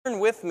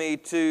with me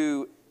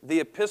to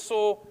the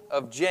Epistle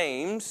of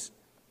James,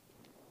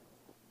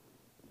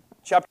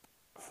 chapter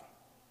 5.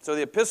 So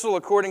the Epistle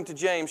according to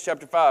James,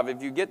 chapter 5.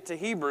 If you get to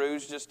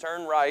Hebrews, just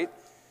turn right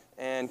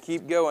and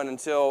keep going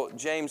until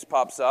James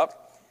pops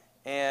up.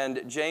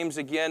 And James,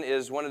 again,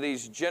 is one of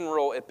these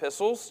general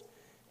epistles,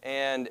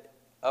 and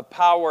a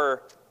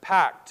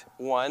power-packed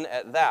one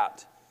at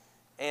that.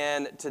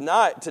 And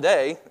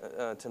today,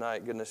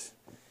 goodness,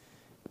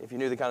 if you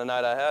knew the kind of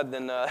night I had,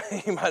 then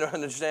you might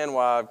understand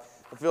why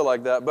I feel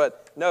like that.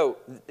 But no,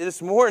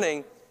 this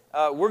morning,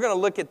 we're going to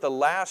look at the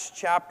last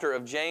chapter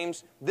of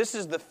James. This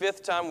is the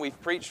 5th time we've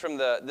preached from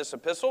this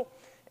epistle,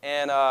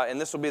 and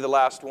this will be the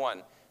last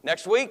one.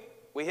 Next week,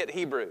 we hit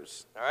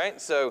Hebrews, all right?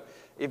 So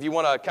if you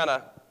want to kind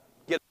of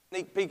get a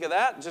sneak peek of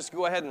that, just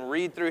go ahead and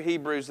read through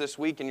Hebrews this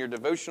week in your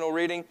devotional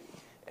reading,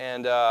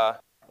 and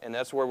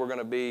that's where we're going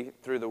to be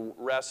through the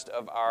rest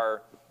of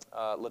our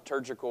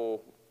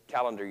liturgical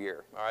calendar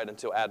year, all right,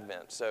 until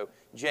Advent. So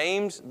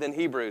James, then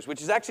Hebrews,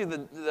 which is actually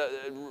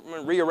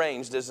the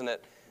rearranged, isn't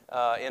it,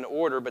 in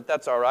order, but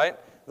that's all right.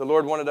 The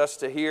Lord wanted us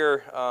to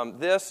hear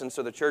this, and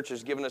so the church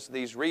has given us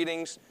these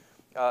readings.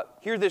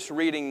 Hear this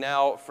reading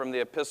now from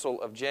the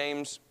Epistle of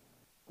James,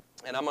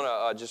 and I'm going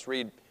to just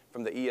read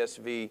from the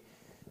ESV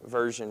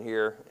version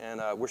here,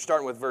 and we're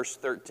starting with verse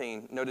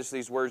 13. Notice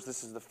these words.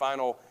 This is the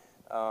final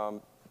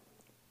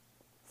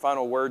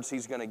words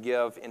he's going to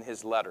give in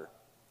his letter.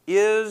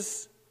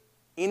 Is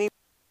anyone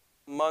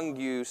among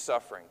you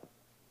suffering?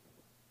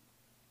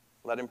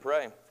 Let him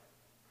pray.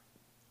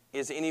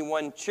 Is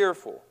anyone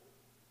cheerful?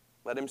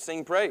 Let him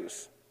sing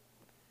praise.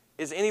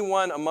 Is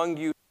anyone among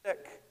you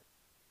sick?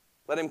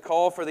 Let him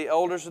call for the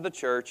elders of the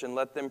church and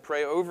let them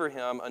pray over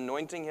him,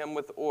 anointing him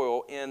with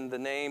oil in the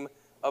name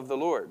of the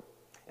Lord.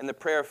 And the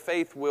prayer of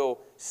faith will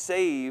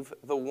save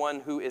the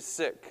one who is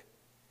sick,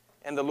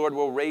 and the Lord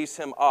will raise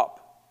him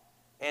up.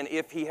 And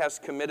if he has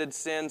committed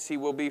sins, he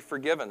will be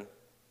forgiven.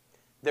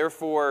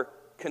 Therefore,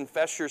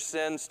 confess your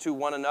sins to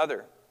one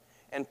another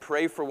and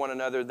pray for one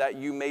another that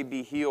you may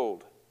be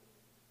healed.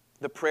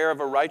 The prayer of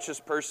a righteous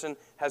person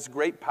has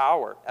great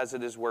power as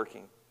it is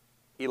working.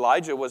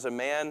 Elijah was a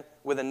man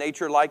with a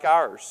nature like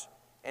ours,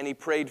 and he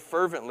prayed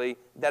fervently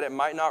that it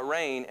might not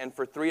rain, and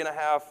for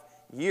 3.5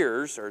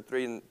 years, or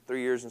 3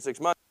 years and 6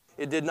 months,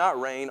 it did not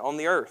rain on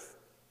the earth.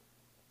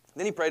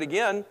 Then he prayed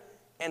again,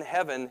 and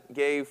heaven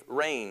gave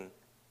rain,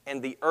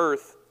 and the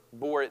earth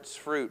bore its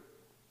fruit.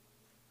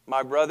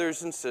 My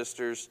brothers and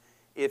sisters,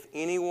 if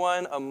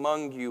anyone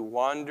among you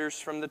wanders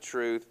from the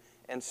truth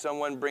and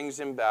someone brings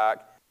him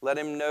back, let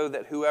him know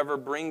that whoever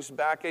brings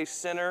back a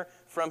sinner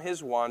from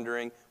his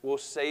wandering will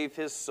save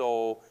his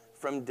soul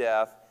from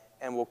death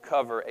and will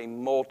cover a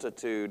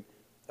multitude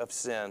of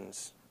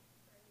sins.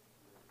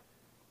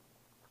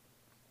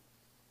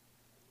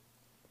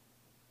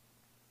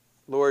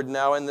 Lord,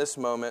 now in this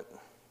moment,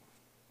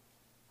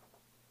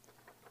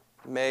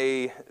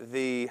 may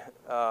the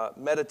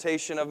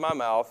meditation of my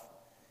mouth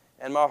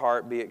and my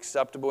heart be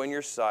acceptable in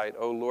your sight.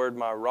 O Lord,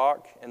 my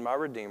rock and my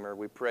redeemer,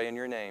 we pray in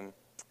your name.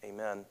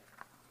 Amen.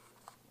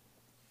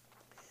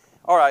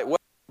 All right, well,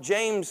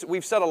 James,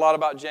 we've said a lot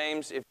about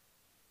James. If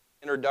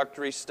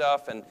introductory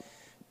stuff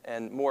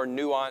and more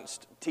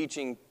nuanced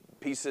teaching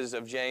pieces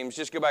of James,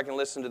 just go back and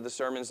listen to the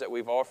sermons that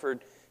we've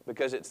offered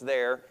because it's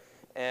there.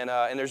 And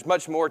there's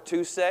much more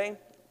to say,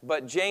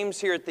 but James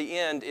here at the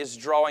end is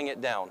drawing it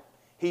down.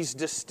 He's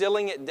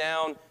distilling it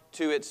down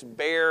to its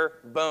bare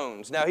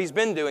bones. Now, he's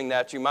been doing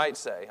that, you might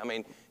say. I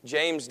mean,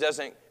 James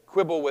doesn't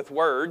quibble with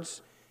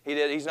words.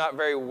 He's not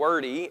very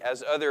wordy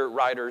as other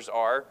writers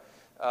are.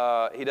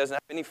 He doesn't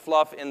have any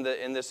fluff in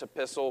this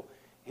epistle.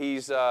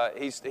 He's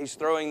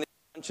throwing these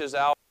punches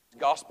out,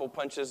 gospel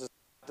punches, as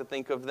I like to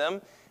think of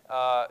them,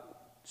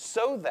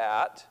 so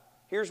that,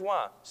 here's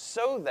why,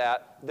 so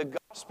that the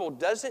gospel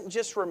doesn't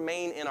just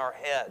remain in our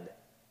head.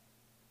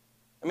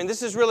 I mean,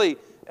 this is really,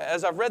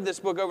 as I've read this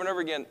book over and over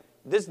again,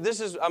 this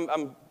is,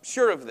 I'm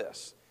sure of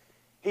this.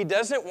 He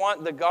doesn't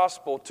want the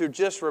gospel to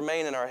just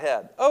remain in our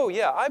head. Oh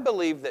yeah, I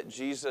believe that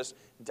Jesus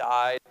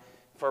died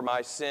for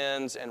my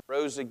sins and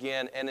rose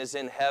again and is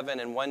in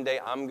heaven, and one day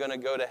I'm going to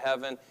go to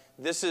heaven.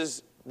 This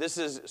is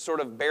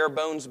sort of bare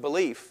bones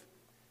belief.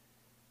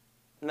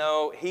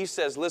 No, he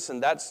says, listen,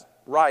 that's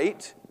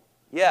right.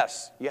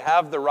 Yes, you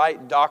have the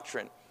right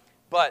doctrine,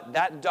 but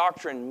that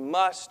doctrine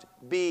must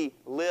be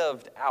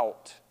lived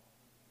out.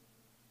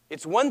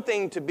 It's one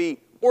thing to be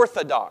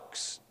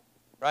orthodox,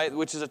 right,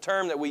 which is a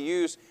term that we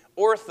use,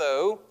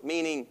 ortho,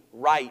 meaning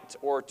right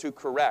or to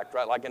correct,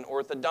 right, like an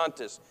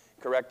orthodontist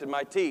corrected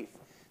my teeth.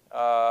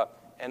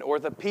 And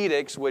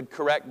orthopedics would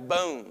correct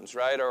bones,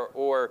 right,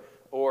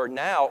 or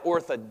now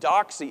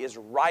orthodoxy is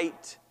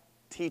right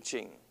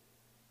teaching,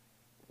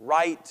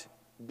 right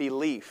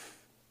belief.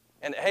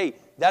 And hey,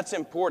 that's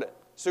important,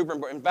 super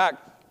important. In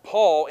fact,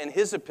 Paul in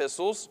his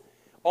epistles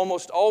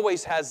almost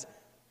always has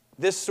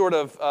this sort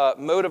of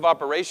mode of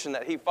operation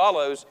that he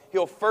follows.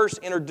 He'll first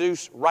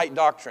introduce right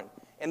doctrine,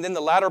 and then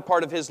the latter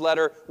part of his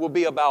letter will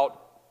be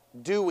about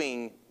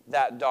doing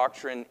that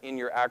doctrine in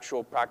your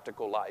actual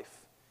practical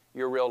life,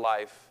 your real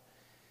life.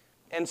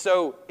 And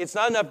so it's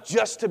not enough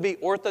just to be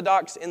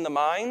orthodox in the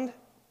mind.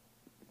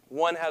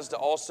 One has to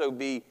also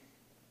be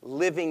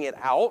living it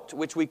out,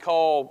 which we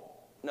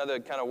call, another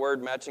kind of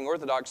word matching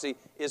orthodoxy,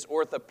 is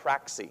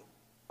orthopraxy,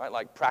 right?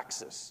 Like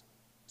praxis.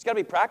 It's got to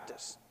be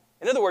practice.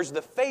 In other words,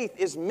 the faith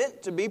is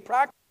meant to be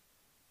practiced,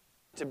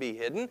 to be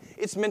hidden.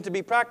 It's meant to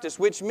be practiced,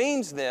 which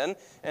means then,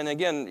 and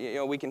again,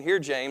 we can hear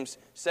James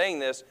saying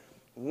this,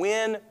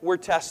 when we're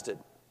tested.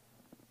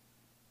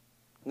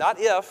 Not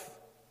if,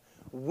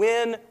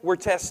 when we're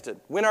tested.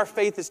 When our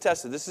faith is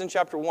tested. This is in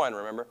chapter 1,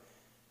 remember?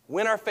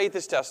 When our faith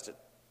is tested.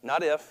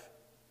 Not if.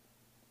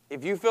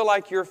 If you feel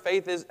like your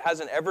faith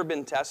hasn't ever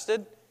been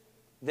tested,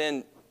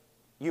 then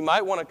you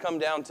might want to come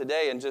down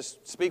today and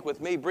just speak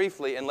with me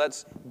briefly and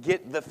let's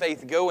get the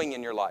faith going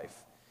in your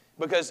life.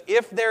 Because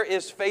if there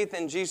is faith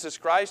in Jesus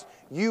Christ,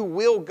 you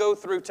will go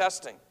through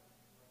testing.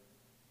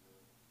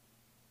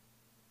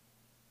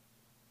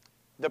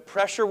 The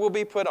pressure will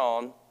be put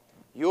on,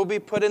 you'll be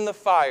put in the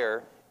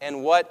fire,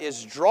 and what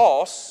is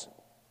dross,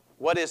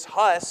 what is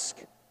husk,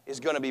 is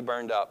going to be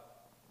burned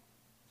up.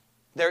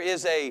 There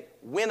is a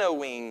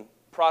winnowing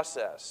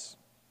process.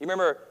 You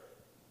remember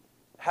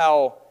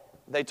how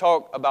they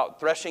talk about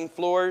threshing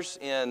floors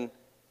in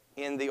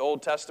the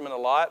Old Testament a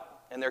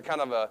lot, and they're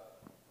kind of a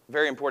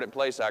very important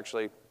place,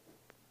 actually.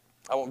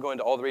 I won't go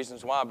into all the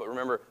reasons why, but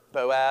remember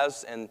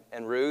Boaz and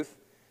Ruth.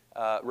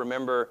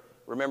 Remember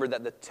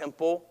that the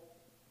temple,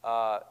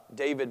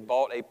 David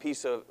bought a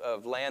piece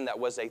of land that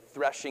was a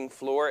threshing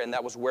floor, and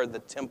that was where the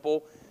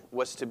temple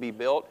was to be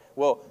built.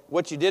 Well,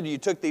 what you did, you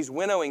took these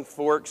winnowing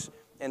forks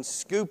and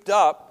scooped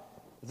up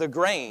the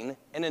grain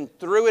and then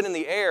threw it in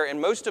the air, and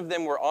most of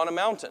them were on a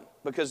mountain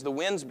because the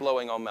wind's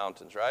blowing on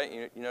mountains, right?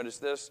 You notice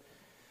this?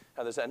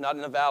 How there's that? Not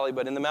in the valley,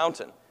 but in the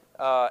mountain.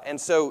 And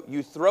so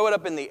you throw it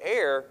up in the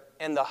air,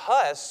 and the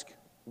husk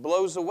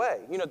blows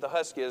away. You know what the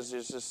husk is?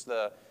 It's just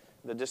the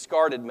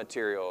discarded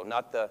material,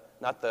 not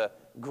the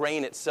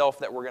grain itself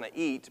that we're going to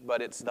eat,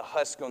 but it's the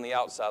husk on the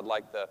outside,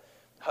 like the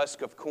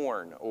husk of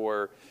corn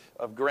or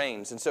of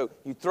grains. And so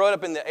you throw it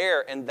up in the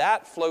air, and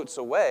that floats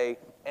away,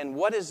 and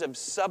what is of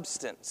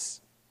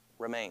substance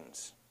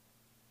remains.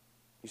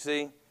 You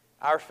see,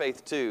 our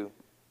faith too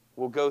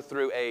will go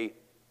through a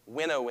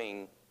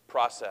winnowing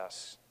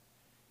process,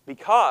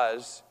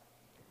 because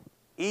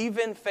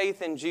even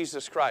faith in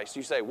Jesus Christ,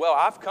 you say, well,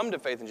 I've come to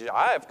faith in Jesus.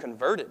 I have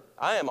converted.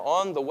 I am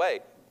on the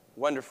way.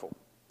 Wonderful.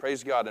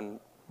 Praise God. And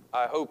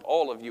I hope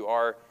all of you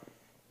are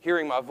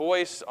hearing my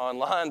voice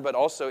online, but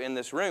also in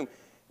this room.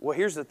 Well,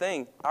 here's the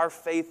thing. Our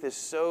faith is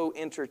so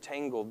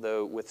intertangled,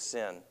 though, with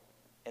sin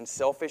and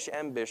selfish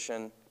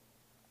ambition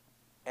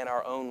and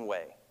our own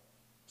way.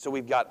 So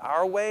we've got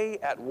our way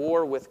at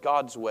war with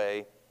God's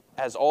way,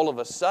 as all of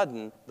a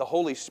sudden the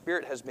Holy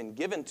Spirit has been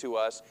given to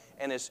us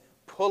and is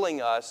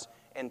pulling us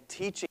and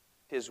teaching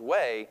His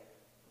way.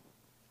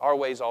 Our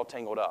way's all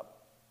tangled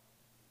up.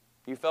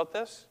 You felt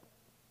this?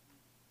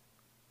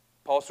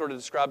 Paul sort of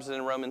describes it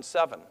in Romans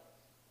 7.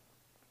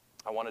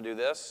 I want to do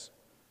this,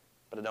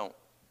 but I don't.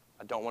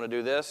 I don't want to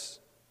do this,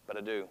 but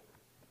I do.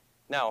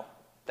 Now,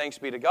 thanks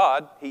be to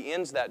God, he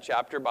ends that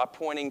chapter by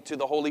pointing to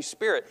the Holy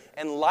Spirit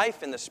and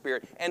life in the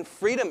Spirit and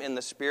freedom in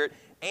the Spirit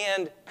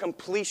and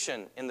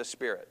completion in the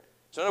Spirit.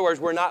 So in other words,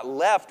 we're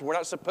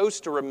not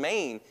supposed to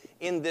remain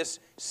in this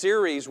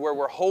series where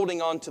we're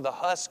holding on to the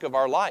husk of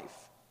our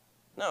life.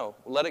 No,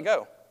 let it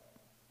go.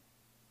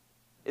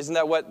 Isn't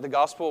that what the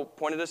gospel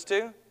pointed us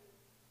to?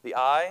 The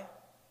eye,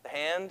 the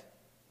hand,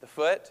 the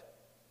foot.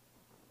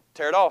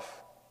 Tear it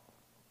off.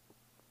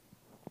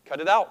 Cut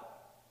it out.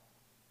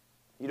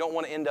 You don't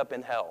want to end up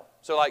in hell.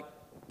 So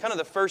kind of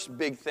the first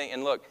big thing,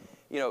 and look,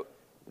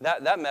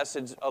 that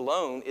message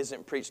alone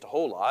isn't preached a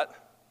whole lot,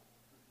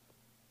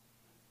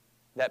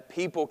 that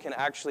people can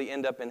actually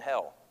end up in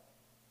hell.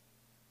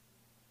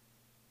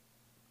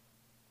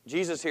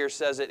 Jesus here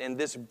says it in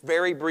this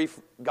very brief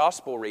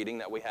gospel reading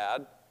that we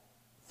had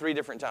 3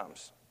 different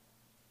times.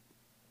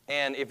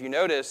 And if you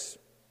notice,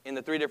 in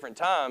the 3 different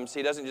times,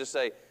 he doesn't just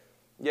say,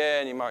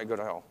 yeah, and you might go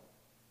to hell.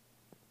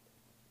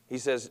 He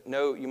says,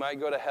 no, you might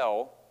go to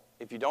hell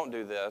if you don't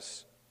do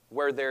this,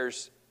 where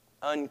there's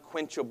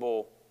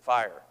unquenchable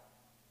fire.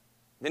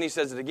 Then he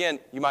says it again,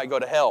 you might go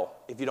to hell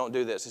if you don't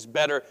do this. It's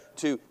better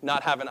to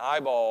not have an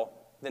eyeball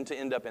than to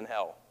end up in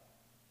hell.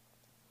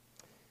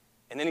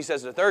 And then he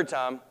says it a 3rd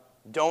time,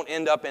 don't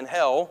end up in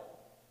hell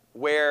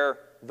where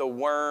the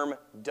worm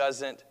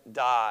doesn't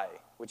die,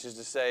 which is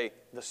to say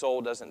the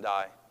soul doesn't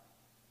die.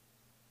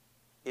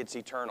 It's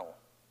eternal.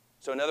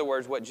 So in other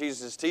words, what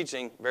Jesus is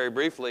teaching, very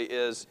briefly,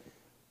 is,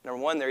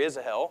 number 1, there is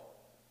a hell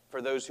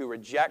for those who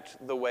reject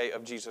the way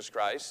of Jesus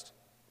Christ,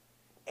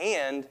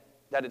 and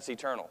that it's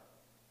eternal.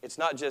 It's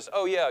not just,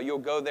 oh yeah, you'll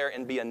go there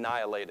and be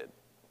annihilated.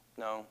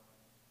 No,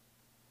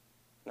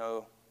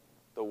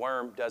 the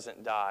worm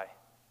doesn't die.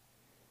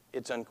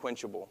 It's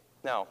unquenchable.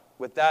 Now,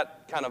 with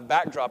that kind of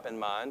backdrop in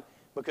mind,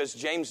 because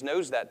James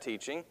knows that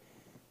teaching,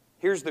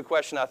 here's the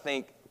question I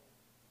think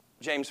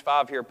James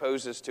 5 here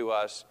poses to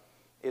us,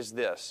 is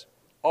this.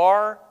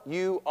 Are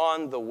you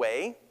on the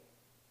way,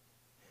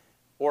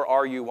 or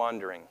are you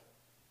wandering?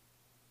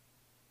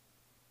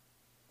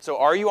 So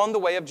are you on the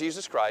way of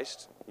Jesus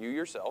Christ, you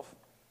yourself?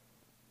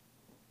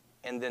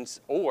 And then,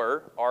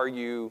 or are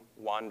you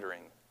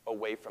wandering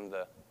away from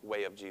the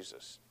way of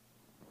Jesus?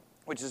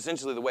 Which is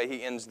essentially the way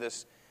he ends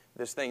this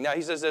thing. Now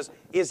he says this,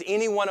 is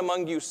anyone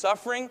among you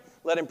suffering?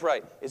 Let him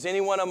pray. Is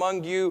anyone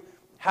among you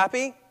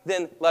happy?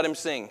 Then let him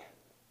sing.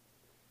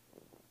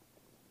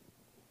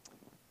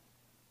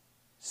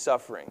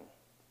 Suffering.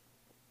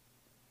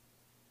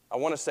 I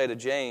want to say to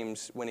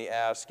James, when he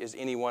asks, is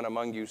anyone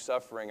among you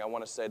suffering? I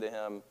want to say to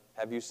him,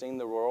 have you seen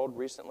the world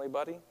recently,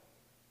 buddy?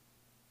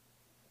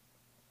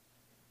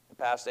 The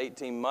past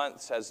 18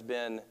 months has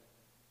been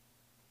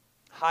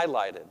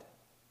highlighted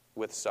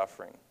with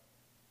suffering,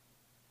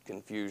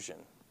 confusion,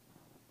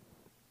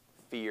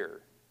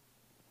 fear,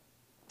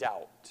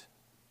 doubt,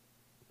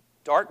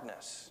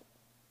 darkness.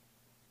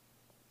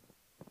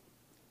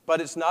 But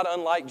it's not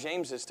unlike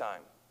James's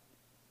time,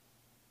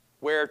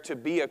 where to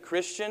be a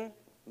Christian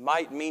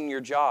might mean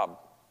your job.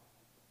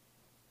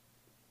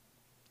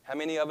 How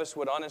many of us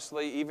would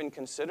honestly even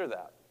consider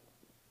that?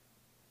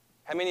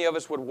 How many of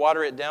us would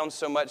water it down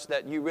so much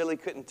that you really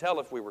couldn't tell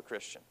if we were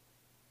Christian?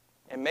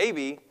 And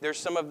maybe there's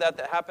some of that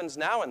happens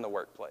now in the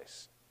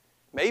workplace.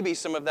 Maybe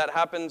some of that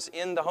happens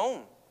in the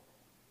home.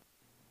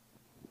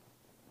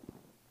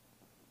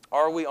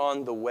 Are we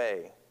on the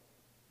way?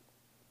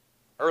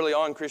 Early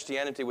on,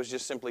 Christianity was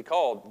just simply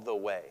called the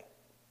way,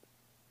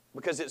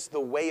 because it's the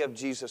way of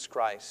Jesus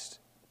Christ.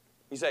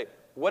 You say,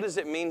 what does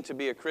it mean to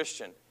be a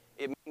Christian?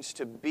 It means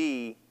to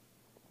be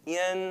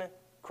in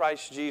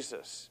Christ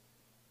Jesus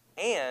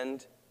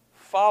and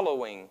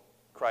following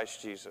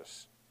Christ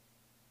Jesus.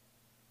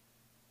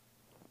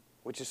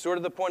 Which is sort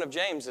of the point of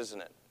James,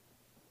 isn't it?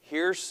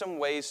 Here's some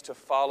ways to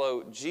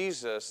follow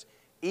Jesus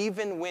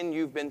even when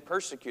you've been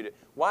persecuted.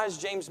 Why does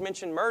James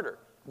mention murder?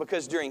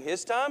 Because during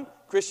his time,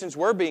 Christians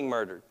were being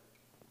murdered.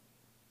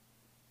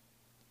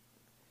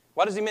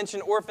 Why does he mention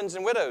orphans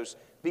and widows?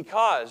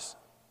 Because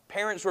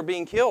parents were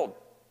being killed.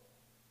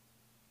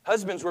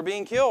 Husbands were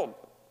being killed.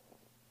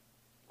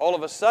 All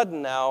of a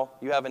sudden now,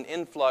 you have an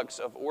influx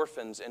of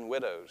orphans and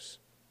widows.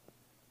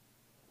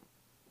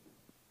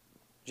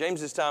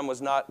 James's time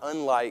was not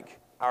unlike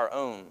our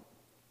own.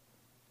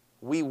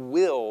 We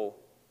will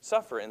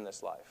suffer in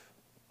this life.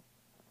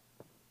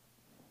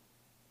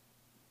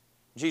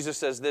 Jesus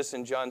says this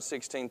in John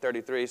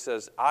 16:33. He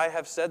says, I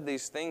have said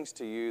these things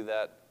to you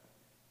that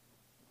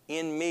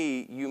in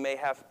me you may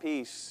have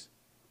peace.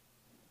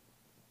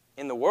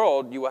 In the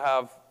world you will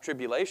have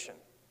tribulation.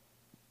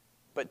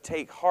 But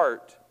take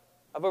heart,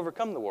 I've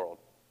overcome the world.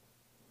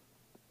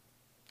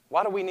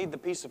 Why do we need the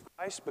peace of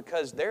Christ?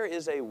 Because there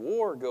is a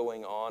war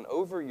going on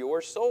over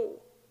your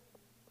soul,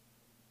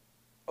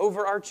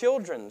 over our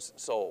children's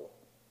soul.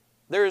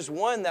 There is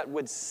one that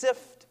would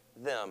sift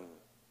them,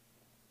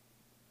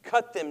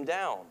 cut them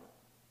down,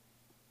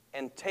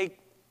 and take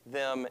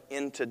them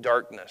into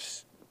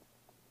darkness.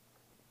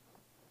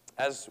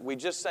 As we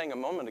just sang a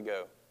moment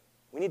ago,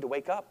 we need to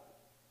wake up.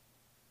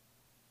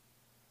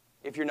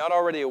 If you're not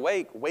already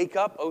awake, wake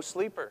up, O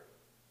sleeper,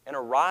 and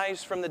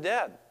arise from the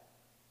dead.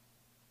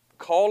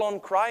 Call on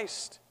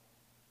Christ.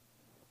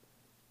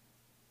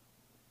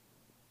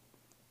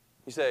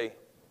 You say,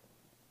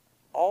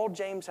 all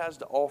James has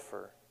to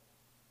offer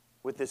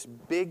with this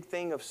big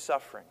thing of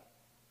suffering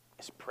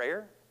is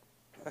prayer?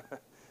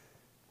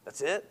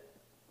 That's it?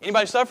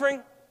 Anybody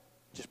suffering?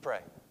 Just pray.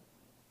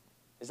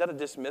 Is that a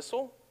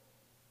dismissal?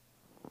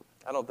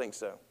 I don't think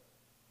so.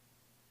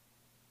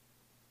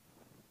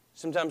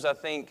 Sometimes I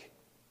think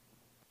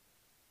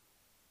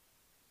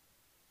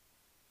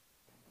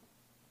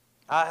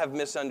I have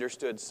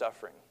misunderstood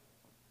suffering.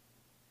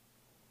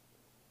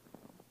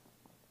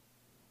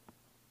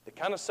 The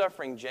kind of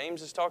suffering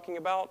James is talking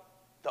about,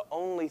 the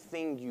only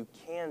thing you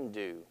can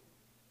do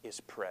is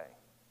pray.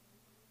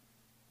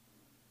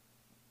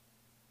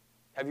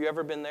 Have you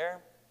ever been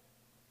there?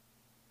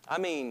 I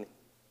mean,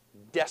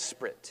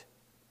 desperate.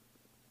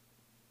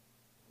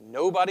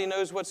 Nobody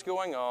knows what's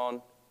going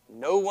on.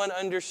 No one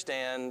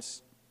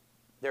understands.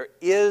 There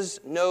are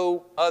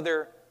no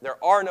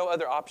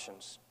other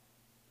options.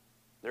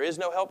 There is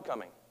no help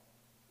coming.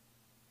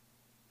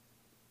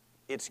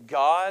 It's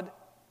God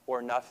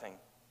or nothing.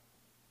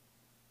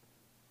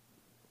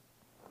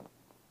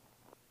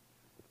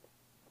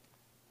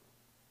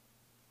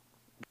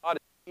 God is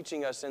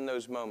teaching us in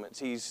those moments.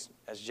 He's,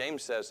 as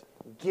James says,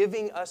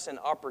 giving us an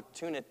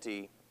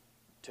opportunity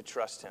to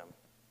trust Him.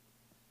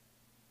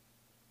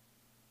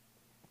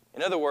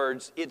 In other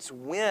words, it's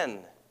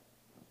when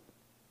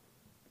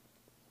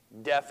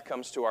death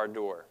comes to our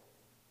door.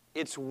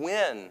 It's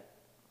when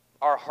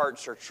our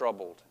hearts are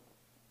troubled.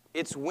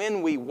 It's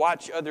when we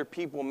watch other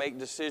people make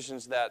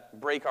decisions that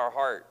break our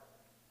heart.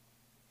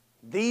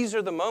 These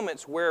are the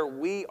moments where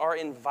we are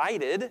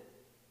invited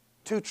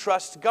to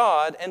trust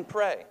God and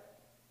pray.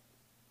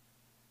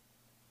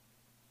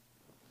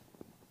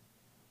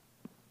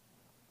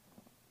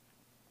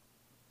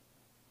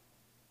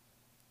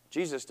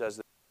 Jesus does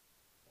this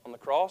on the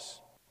cross.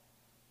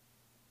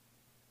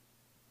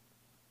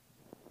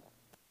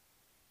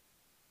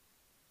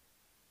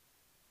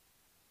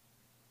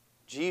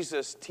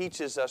 Jesus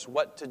teaches us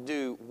what to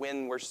do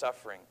when we're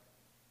suffering.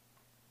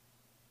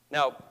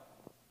 Now,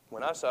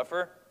 when I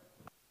suffer,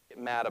 I get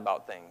mad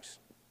about things.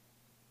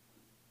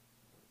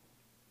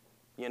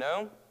 You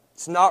know?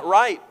 It's not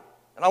right.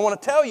 And I want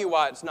to tell you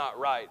why it's not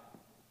right.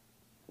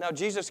 Now,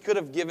 Jesus could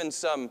have given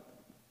some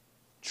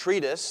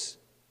treatise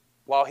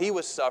while he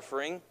was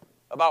suffering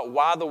about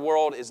why the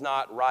world is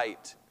not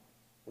right,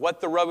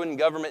 what the Roman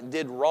government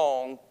did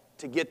wrong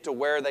to get to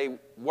where they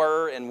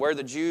were and where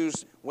the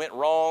Jews went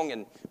wrong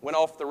and went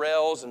off the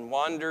rails and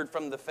wandered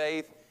from the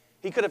faith.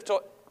 He could have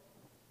told.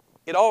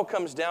 It all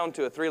comes down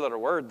to a 3-letter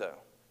word, though.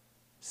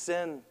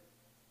 Sin.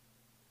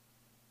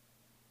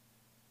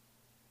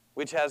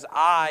 Which has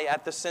I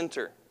at the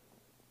center.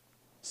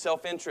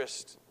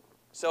 Self-interest.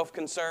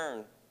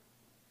 Self-concern.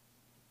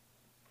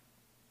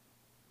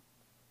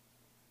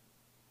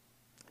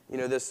 You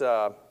know, this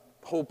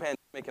whole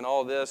pandemic and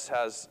all this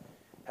has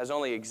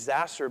only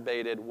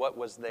exacerbated what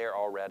was there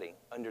already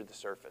under the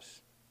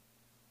surface.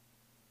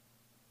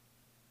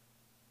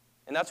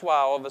 And that's why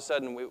all of a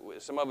sudden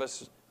some of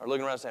us are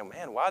looking around saying,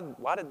 man,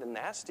 why did the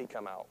nasty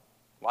come out?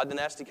 Why did the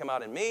nasty come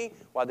out in me?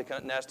 Why did the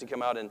nasty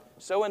come out in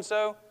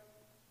so-and-so?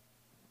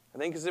 I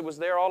think because it was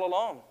there all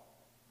along.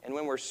 And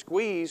when we're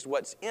squeezed,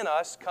 what's in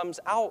us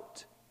comes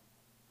out.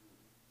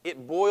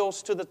 It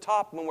boils to the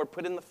top when we're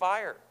put in the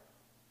fire.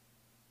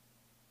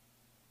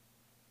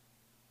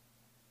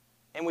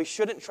 And we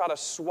shouldn't try to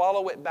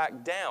swallow it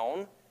back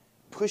down,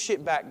 push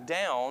it back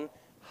down,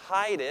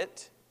 hide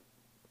it,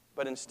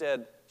 but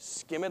instead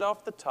skim it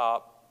off the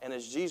top, and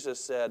as Jesus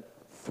said,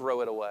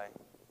 throw it away.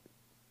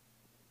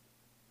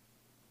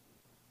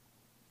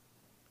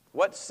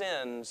 What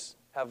sins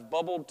have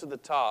bubbled to the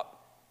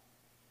top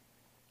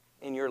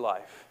in your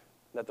life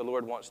that the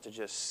Lord wants to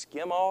just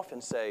skim off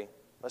and say,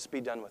 let's be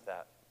done with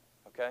that,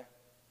 okay?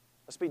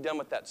 Let's be done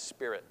with that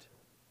spirit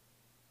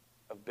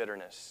of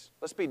bitterness.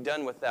 Let's be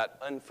done with that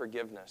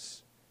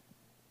unforgiveness.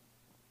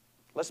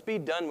 Let's be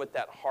done with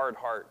that hard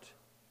heart.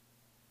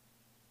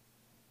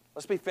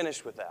 Let's be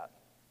finished with that.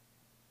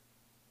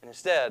 And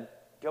instead,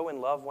 go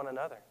and love one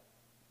another.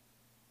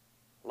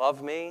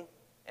 Love me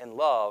and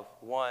love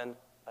one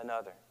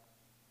another.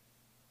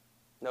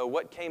 No,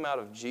 what came out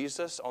of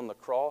Jesus on the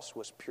cross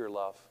was pure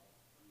love.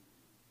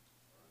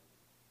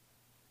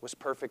 Was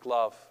perfect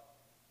love.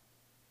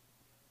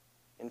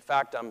 In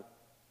fact, I'm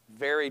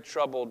very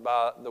troubled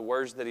by the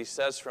words that he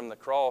says from the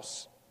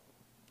cross,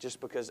 just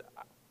because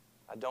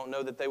I don't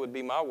know that they would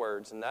be my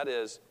words, and that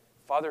is,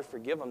 Father,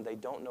 forgive them, they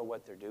don't know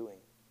what they're doing.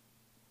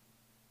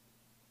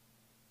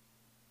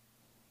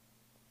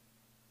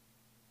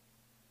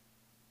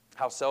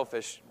 How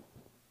selfish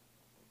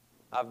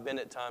I've been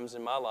at times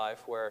in my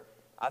life where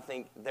I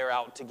think they're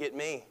out to get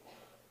me.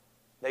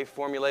 They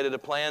formulated a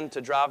plan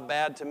to drive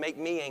bad to make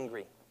me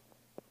angry.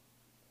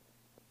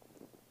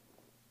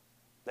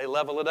 They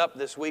level it up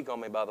this week on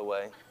me, by the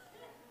way.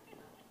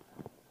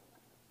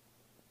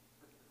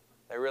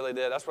 They really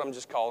did. That's what I'm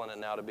just calling it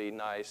now to be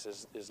nice,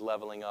 is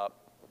leveling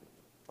up,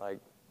 like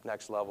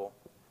next level.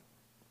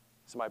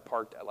 Somebody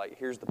parked at, like,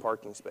 here's the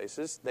parking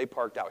spaces. They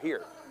parked out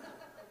here.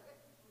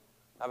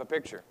 I have a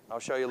picture. I'll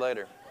show you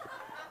later.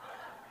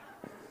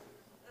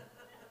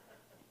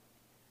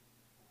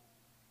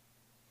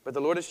 But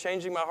the Lord is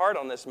changing my heart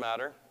on this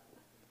matter.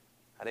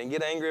 I didn't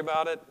get angry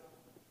about it.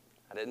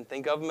 I didn't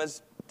think of them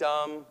as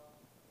dumb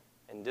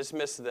and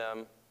dismiss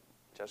them.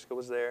 Jessica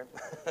was there.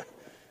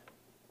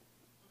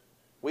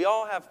 We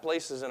all have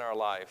places in our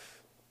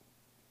life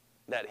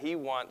that He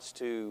wants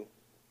to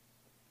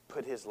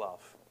put His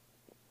love.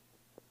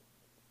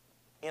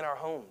 In our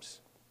homes.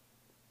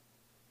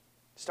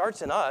 It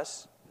starts in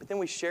us, but then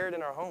we share it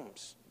in our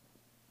homes.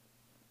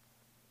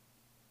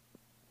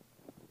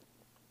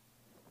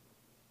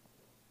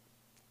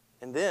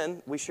 And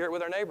then we share it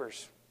with our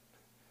neighbors.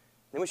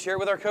 Then we share it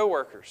with our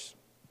coworkers.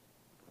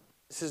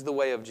 This is the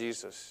way of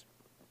Jesus.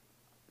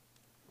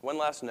 One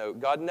last note.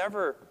 God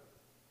never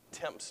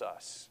tempts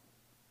us.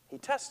 He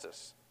tests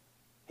us.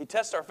 He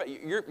tests our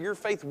faith. Your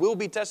faith will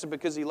be tested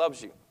because He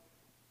loves you.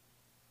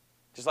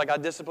 Just like I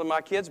discipline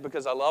my kids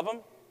because I love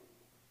them,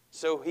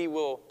 so He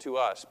will to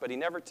us. But He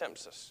never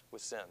tempts us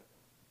with sin.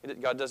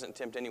 God doesn't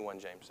tempt anyone,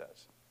 James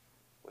says,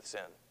 with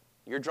sin.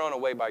 You're drawn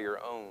away by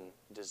your own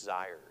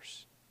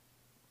desires.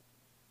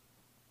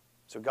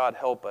 So God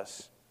help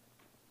us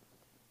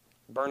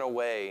burn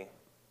away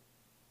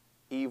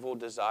evil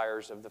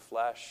desires of the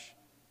flesh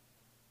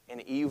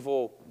and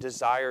evil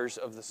desires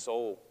of the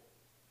soul.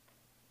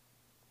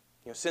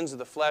 You know, sins of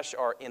the flesh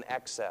are in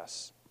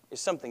excess.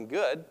 It's something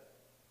good,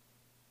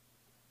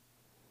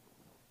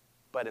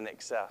 but in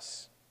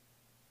excess.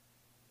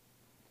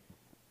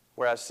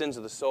 Whereas sins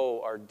of the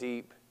soul are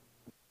deep,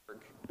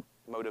 dark,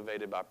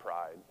 motivated by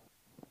pride.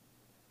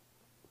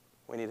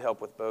 We need help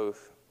with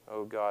both.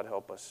 Oh, God,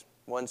 help us.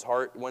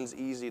 One's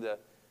easy to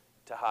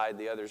hide,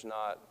 the other's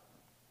not.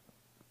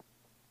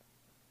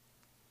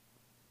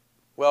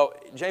 Well,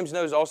 James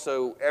knows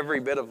also every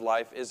bit of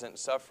life isn't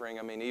suffering.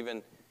 I mean,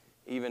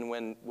 even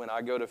when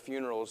I go to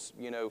funerals,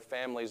 you know,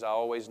 families I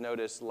always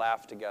notice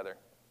laugh together.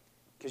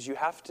 Because you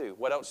have to.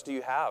 What else do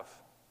you have?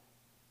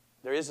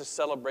 There is a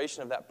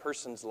celebration of that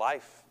person's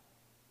life.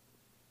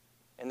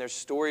 And there's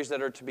stories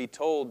that are to be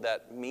told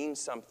that mean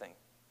something.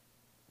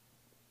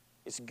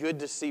 It's good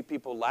to see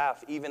people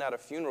laugh, even at a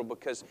funeral,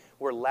 because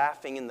we're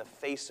laughing in the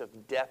face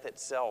of death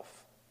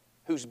itself,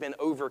 who's been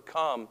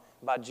overcome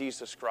by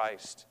Jesus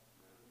Christ.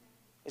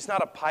 It's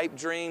not a pipe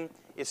dream.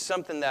 It's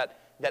something that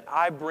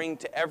I bring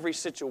to every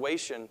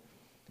situation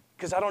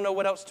because I don't know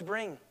what else to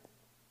bring.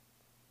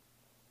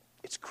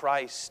 It's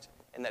Christ,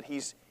 and that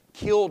He's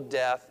killed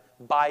death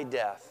by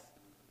death.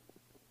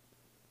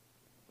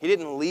 He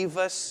didn't leave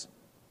us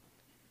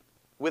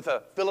with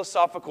a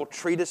philosophical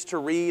treatise to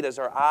read as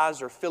our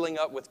eyes are filling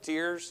up with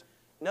tears.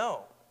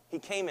 No, He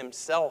came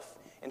Himself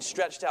and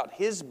stretched out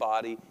His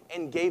body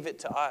and gave it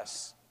to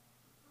us.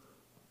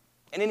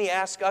 And then He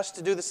asked us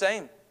to do the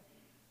same.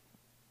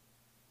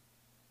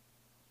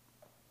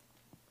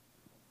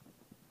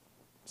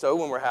 So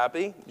when we're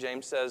happy,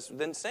 James says,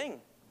 then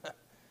sing.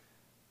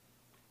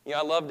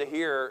 I love to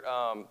hear,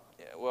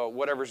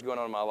 whatever's going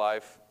on in my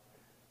life,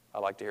 I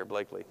like to hear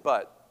Blakely.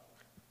 But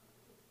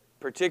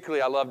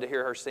particularly, I love to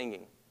hear her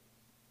singing.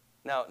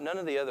 Now, none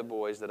of the other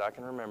boys that I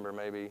can remember,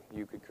 maybe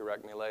you could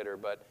correct me later,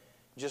 but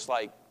just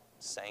like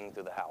sang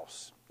through the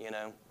house,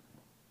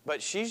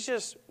 But she's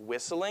just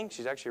whistling.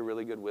 She's actually a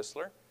really good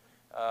whistler.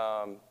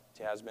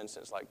 She has been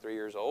since like 3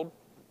 years old.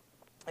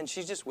 And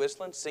she's just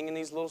whistling, singing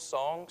these little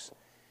songs.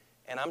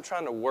 And I'm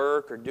trying to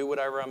work or do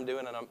whatever I'm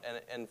doing.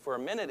 And for a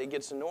minute, it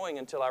gets annoying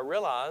until I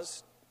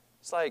realize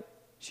it's like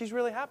she's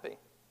really happy.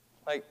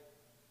 Like,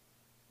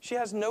 she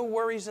has no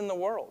worries in the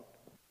world.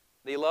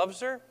 He loves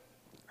her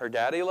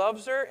daddy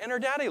loves her, and her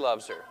daddy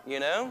loves her,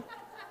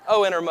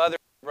 Oh, and her mother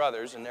and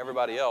brothers and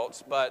everybody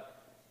else.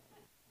 But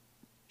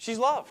she's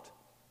loved.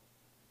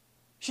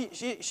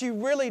 She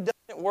really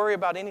doesn't worry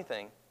about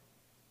anything.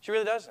 She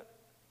really doesn't.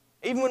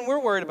 Even when we're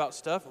worried about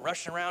stuff,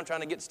 rushing around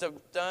trying to get stuff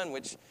done,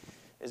 which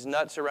is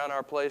nuts around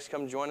our place.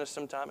 Come join us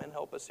sometime and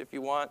help us if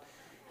you want.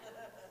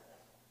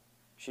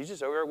 She's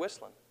just over there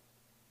whistling.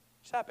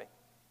 She's happy.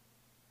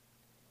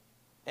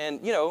 And,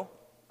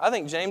 I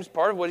think James,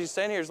 part of what he's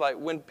saying here is like,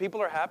 when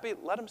people are happy,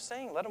 let them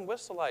sing, let them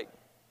whistle. Like,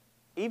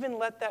 even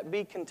let that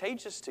be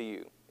contagious to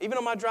you. Even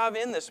on my drive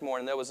in this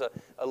morning, there was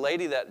a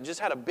lady that just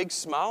had a big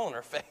smile on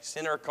her face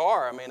in her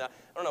car. I mean, I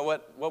don't know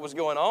what was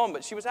going on,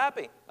 but she was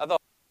happy. I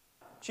thought,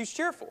 she's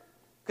cheerful.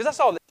 Because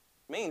that's all that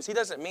means. He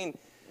doesn't mean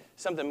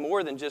something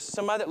more than just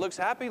somebody that looks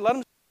happy. Let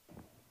them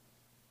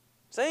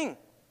sing.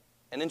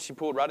 And then she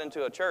pulled right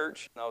into a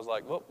church, and I was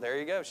like, well, there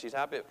you go. She's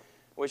happy.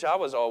 Wish I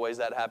was always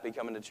that happy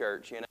coming to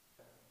church,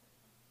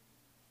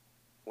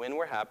 When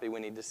we're happy, we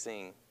need to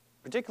sing.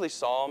 Particularly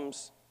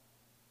psalms,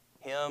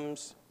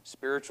 hymns,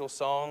 spiritual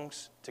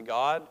songs to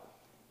God.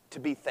 To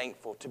be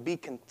thankful, to be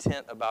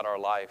content about our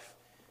life.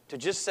 To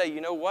just say,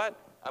 you know what?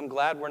 I'm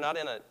glad we're not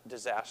in a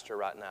disaster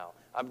right now.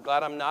 I'm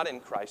glad I'm not in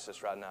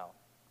crisis right now.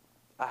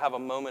 I have a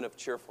moment of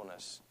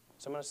cheerfulness.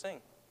 So I'm going to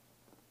sing.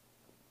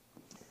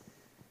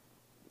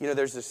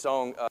 There's this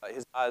song,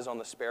 His Eyes on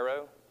the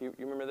Sparrow. You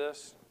remember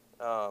this?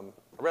 I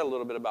read a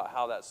little bit about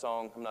how that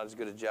song, I'm not as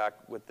good as Jack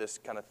with this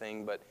kind of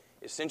thing, but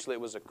essentially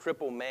it was a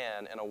crippled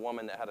man and a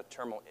woman that had a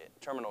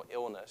terminal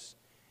illness.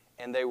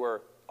 And they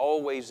were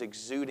always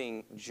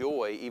exuding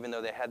joy, even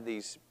though they had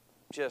these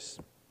just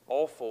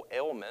awful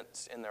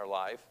ailments in their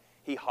life.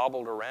 He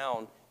hobbled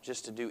around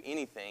just to do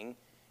anything.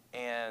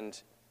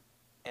 And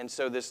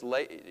so this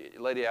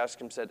lady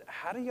asked him, said,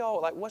 how do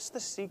y'all, what's the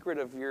secret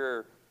of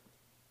your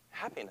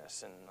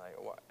happiness? And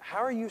how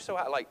are you so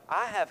happy?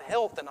 I have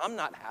health and I'm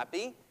not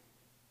happy.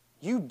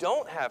 You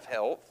don't have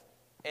health,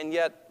 and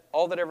yet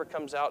all that ever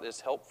comes out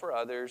is help for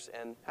others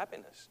and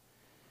happiness.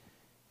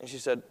 And she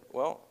said,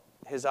 well,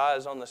 His eye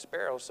is on the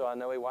sparrow, so I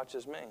know He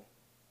watches me.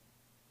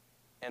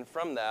 And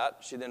from that,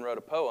 she then wrote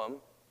a poem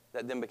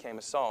that then became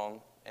a song.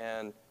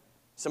 And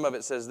some of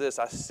it says this,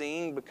 I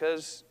sing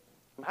because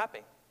I'm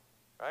happy,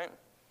 right?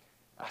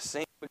 I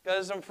sing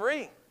because I'm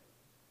free.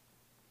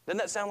 Doesn't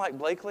that sound like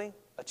Blakely,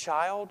 a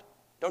child?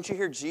 Don't you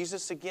hear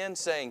Jesus again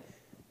saying,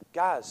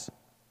 guys,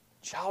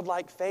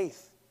 childlike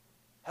faith.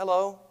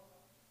 Hello?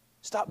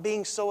 Stop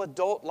being so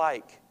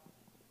adult-like.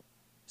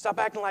 Stop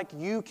acting like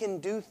you can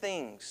do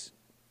things.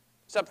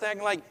 Stop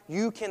acting like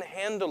you can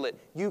handle it.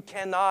 You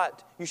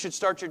cannot. You should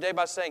start your day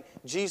by saying,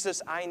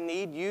 Jesus, I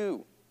need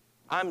you.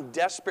 I'm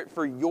desperate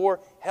for your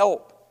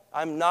help.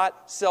 I'm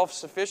not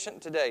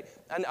self-sufficient today.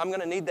 I'm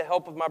going to need the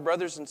help of my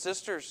brothers and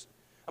sisters.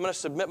 I'm going to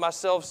submit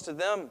myself to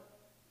them.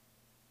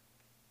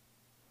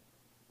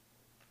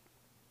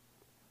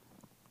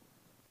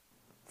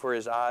 For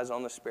His eyes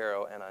on the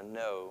sparrow, and I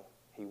know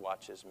He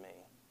watches me.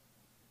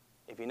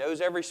 If He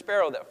knows every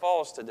sparrow that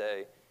falls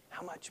today,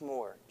 how much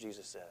more,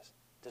 Jesus says,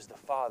 does the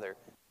Father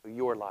know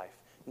your life,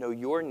 know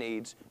your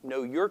needs,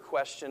 know your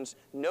questions,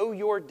 know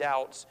your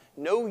doubts,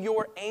 know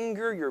your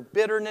anger, your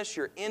bitterness,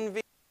 your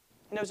envy?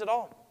 He knows it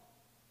all.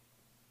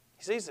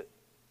 He sees it.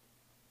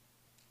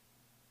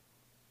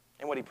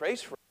 And what He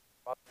prays for,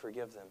 Father,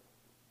 forgive them.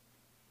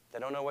 They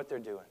don't know what they're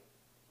doing.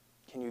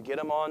 Can you get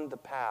them on the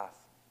path,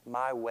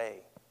 my way?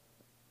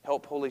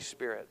 Help, Holy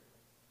Spirit.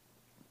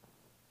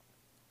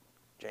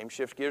 James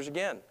shifts gears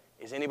again.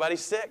 Is anybody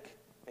sick?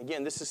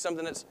 Again, this is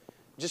something that's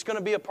just going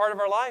to be a part of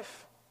our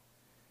life.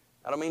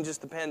 I don't mean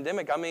just the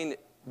pandemic. I mean,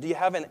 do you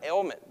have an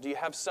ailment? Do you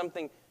have some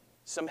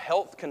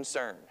health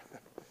concern?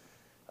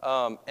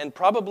 And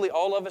probably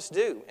all of us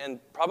do. And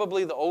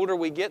probably the older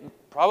we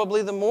get,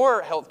 probably the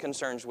more health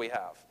concerns we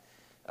have.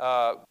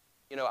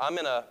 I'm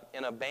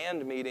in a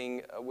band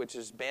meeting, which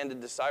is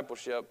banded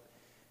discipleship,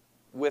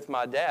 with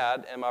my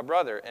dad and my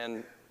brother.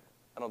 And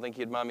I don't think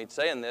he'd mind me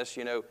saying this.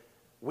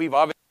 We've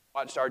obviously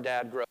watched our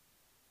dad grow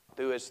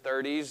through his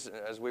 30s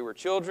as we were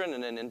children,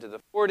 and then into the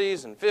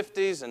 40s and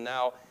 50s, and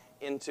now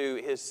into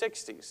his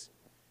 60s.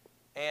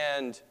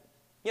 And,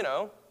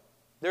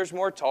 there's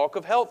more talk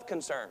of health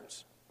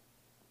concerns.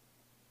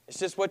 It's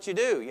just what you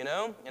do,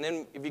 And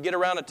then if you get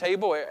around a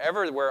table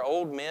ever where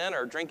old men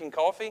are drinking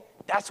coffee,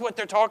 that's what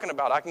they're talking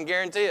about. I can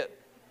guarantee it.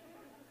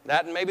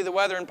 That and maybe the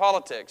weather and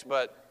politics,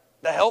 but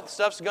the health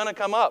stuff's going to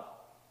come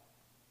up.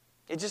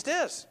 It just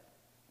is.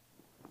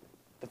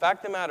 The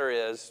fact of the matter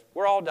is,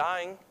 we're all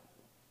dying,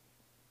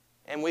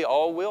 and we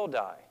all will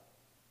die.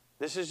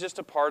 This is just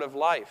a part of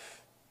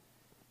life,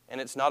 and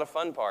it's not a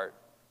fun part,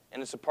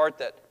 and it's a part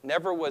that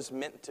never was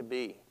meant to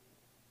be.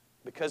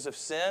 Because of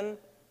sin,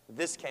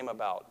 this came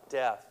about,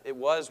 death. It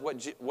was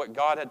what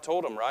God had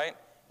told him, right?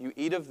 You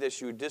eat of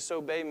this, you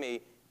disobey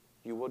me,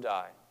 you will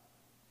die.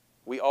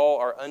 We all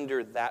are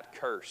under that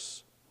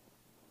curse.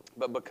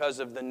 But because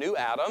of the new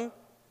Adam,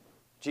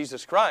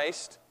 Jesus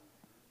Christ,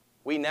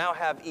 we now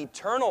have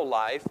eternal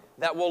life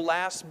that will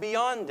last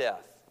beyond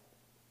death.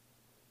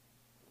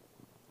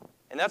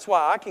 And that's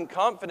why I can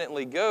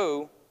confidently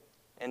go,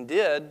 and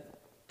did,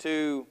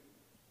 to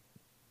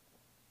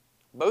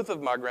both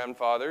of my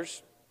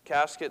grandfathers'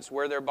 caskets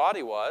where their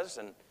body was,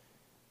 and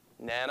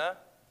Nana,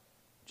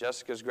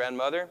 Jessica's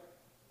grandmother,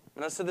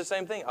 and I said the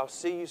same thing. I'll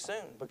see you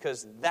soon,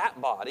 because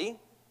that body,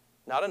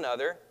 not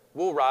another,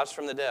 will rise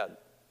from the dead.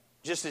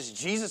 Just as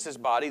Jesus'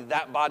 body,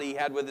 that body he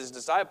had with his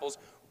disciples,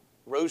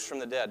 rose from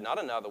the dead.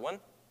 Not another one.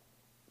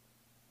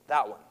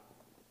 That one.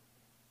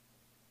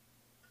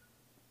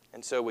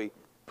 And so we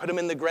put them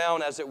in the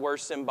ground, as it were,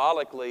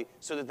 symbolically,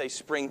 so that they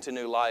spring to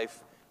new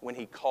life when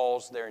he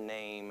calls their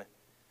name,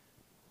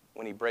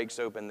 when he breaks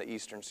open the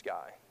eastern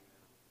sky.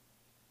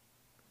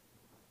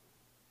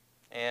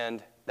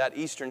 And that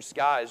eastern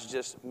sky is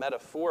just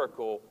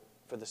metaphorical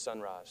for the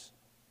sunrise.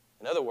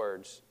 In other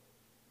words,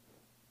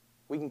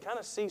 we can kind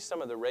of see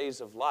some of the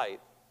rays of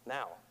light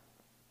now.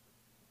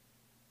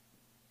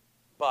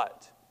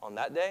 But on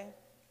that day,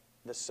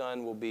 the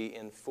sun will be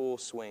in full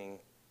swing,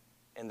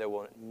 and there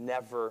will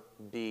never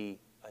be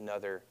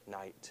another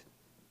night.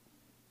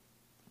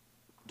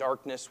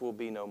 Darkness will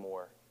be no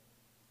more.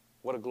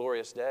 What a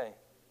glorious day.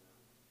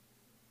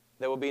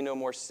 There will be no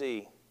more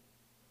sea.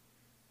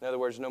 In other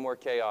words, no more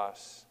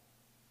chaos.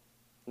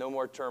 No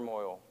more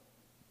turmoil.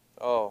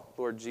 Oh,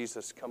 Lord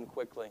Jesus, come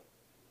quickly.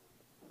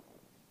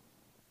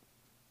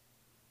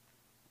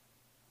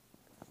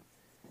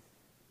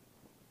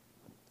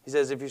 He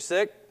says, if you're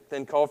sick,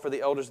 then call for the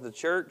elders of the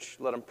church.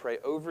 Let them pray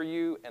over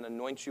you and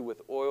anoint you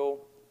with oil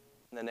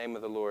in the name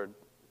of the Lord.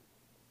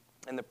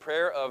 And the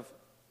prayer of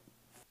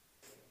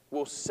faith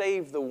will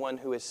save the one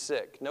who is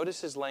sick.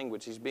 Notice his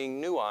language. He's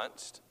being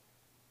nuanced.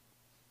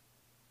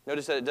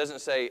 Notice that it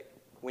doesn't say,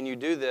 when you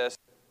do this,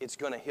 it's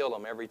going to heal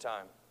them every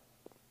time.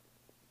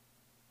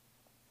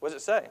 What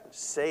does it say?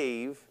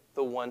 Save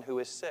the one who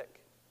is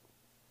sick.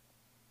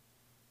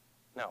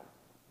 Now,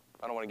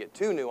 I don't want to get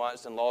too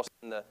nuanced and lost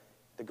in the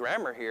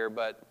grammar here,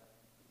 but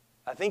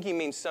I think he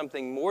means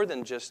something more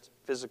than just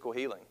physical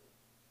healing.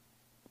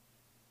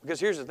 Because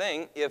here's the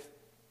thing, if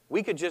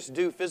we could just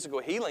do physical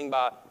healing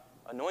by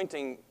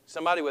anointing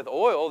somebody with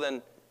oil,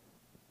 then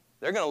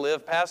they're going to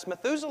live past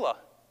Methuselah.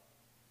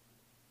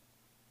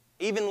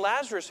 Even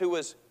Lazarus, who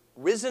was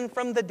risen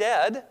from the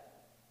dead,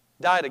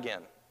 died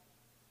again.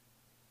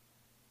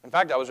 In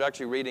fact, I was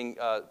actually reading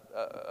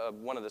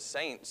one of the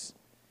saints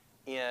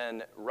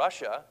in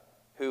Russia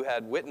who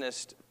had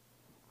witnessed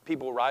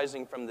people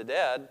rising from the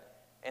dead,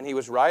 and he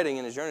was writing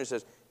in his journal. He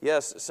says,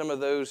 yes, some of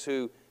those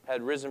who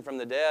had risen from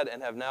the dead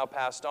and have now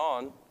passed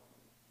on,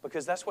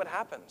 because that's what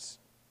happens.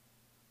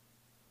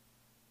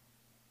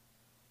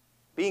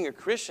 Being a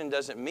Christian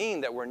doesn't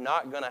mean that we're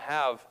not going to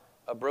have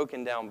a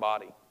broken down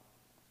body.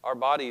 Our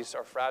bodies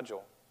are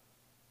fragile.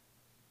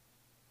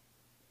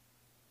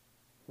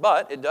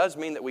 But it does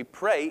mean that we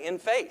pray in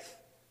faith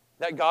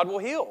that God will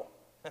heal.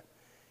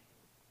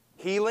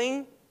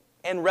 Healing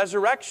and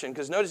resurrection.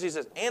 Because notice he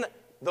says, and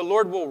the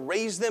Lord will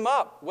raise them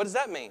up. What does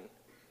that mean?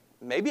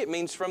 Maybe it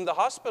means from the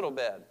hospital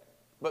bed.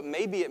 But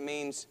maybe it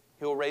means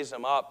he'll raise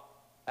them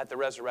up at the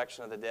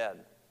resurrection of the dead.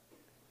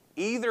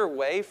 Either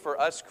way, for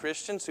us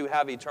Christians who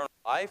have eternal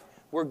life,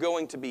 we're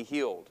going to be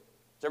healed.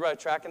 Is everybody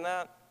tracking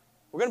that?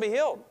 We're going to be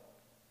healed.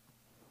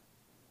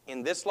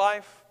 In this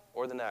life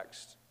or the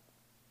next.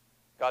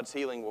 God's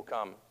healing will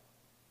come.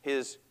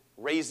 His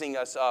raising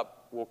us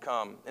up will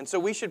come. And so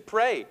we should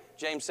pray,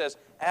 James says,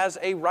 as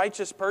a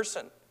righteous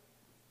person.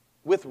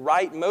 With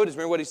right motives.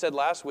 Remember what he said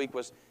last week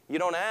was, you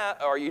don't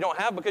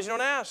have because you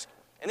don't ask.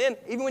 And then,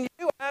 even when you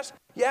do ask,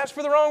 you ask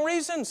for the wrong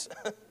reasons.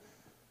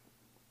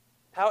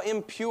 How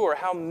impure,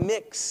 how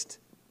mixed,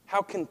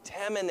 how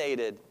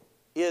contaminated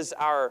is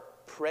our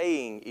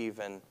praying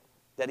even,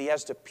 that he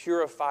has to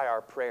purify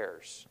our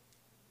prayers.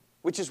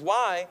 Which is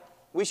why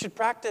we should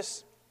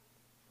practice.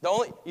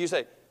 You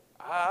say,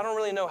 I don't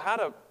really know how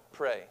to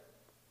pray,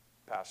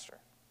 Pastor.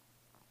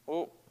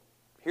 Well,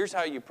 here's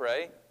how you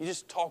pray. You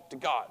just talk to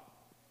God.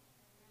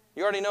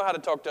 You already know how to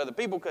talk to other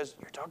people because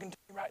you're talking to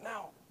me right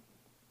now.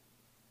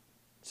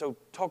 So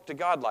talk to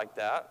God like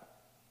that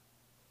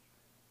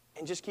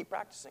and just keep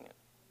practicing it.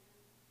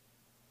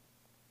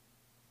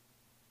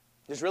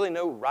 There's really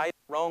no right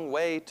or wrong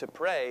way to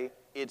pray.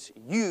 It's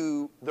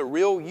you, the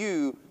real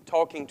you,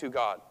 talking to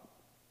God.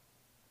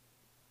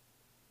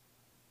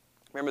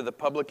 Remember the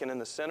publican in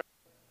the center?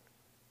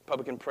 The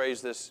publican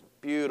prays this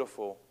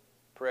beautiful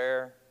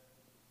prayer.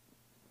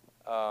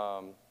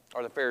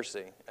 Or the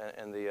Pharisee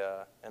and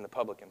the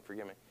publican,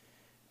 forgive me.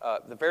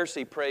 The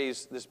Pharisee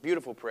prays this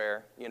beautiful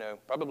prayer,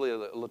 probably a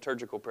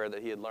liturgical prayer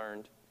that he had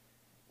learned.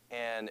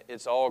 And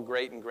it's all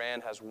great and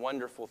grand, has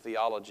wonderful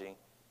theology.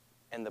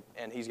 And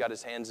he's got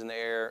his hands in the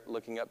air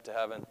looking up to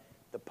heaven.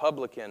 The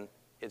publican,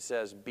 it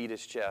says, beat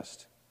his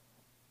chest.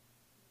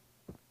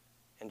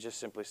 And just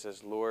simply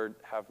says, Lord,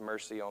 have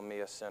mercy on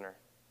me, a sinner.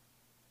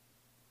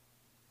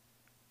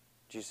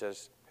 Jesus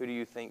says, who do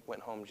you think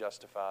went home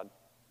justified?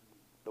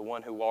 The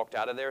one who walked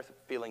out of there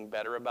feeling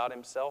better about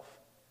himself,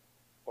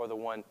 or the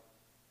one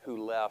who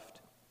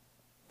left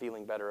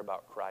feeling better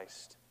about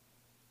Christ?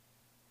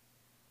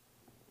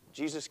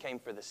 Jesus came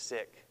for the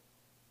sick,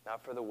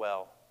 not for the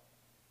well.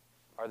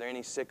 Are there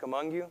any sick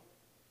among you?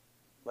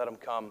 Let them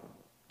come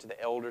to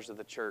the elders of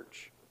the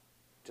church,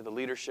 to the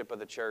leadership of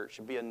the church,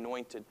 and be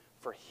anointed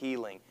for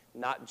healing.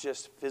 Not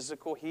just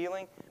physical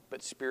healing,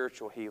 but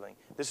spiritual healing.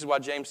 This is why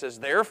James says,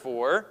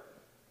 therefore,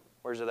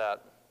 where's it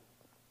at?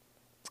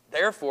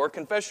 Therefore,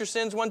 confess your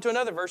sins one to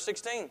another, verse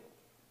 16.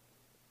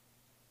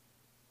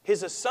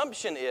 His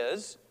assumption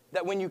is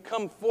that when you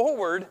come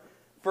forward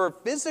for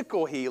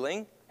physical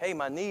healing, hey,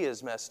 my knee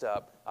is messed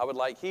up, I would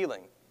like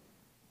healing,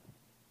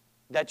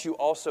 that you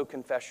also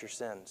confess your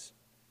sins,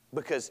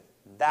 because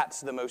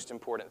that's the most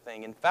important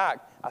thing. In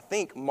fact, I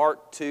think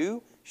Mark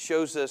 2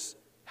 shows us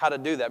how to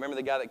do that. Remember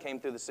the guy that came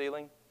through the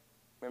ceiling?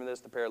 Remember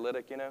this, the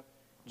paralytic,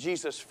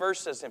 Jesus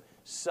first says to him,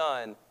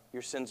 son,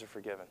 your sins are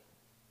forgiven.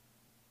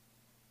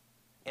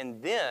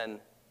 And then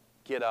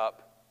get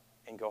up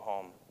and go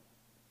home.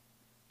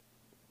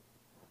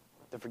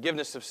 The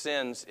forgiveness of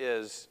sins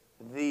is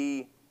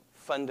the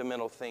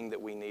fundamental thing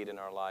that we need in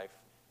our life.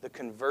 The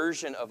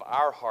conversion of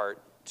our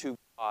heart to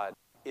God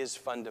is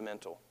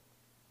fundamental.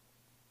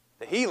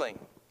 The healing,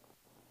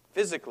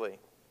 physically,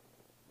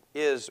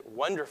 is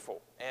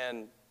wonderful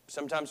and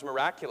sometimes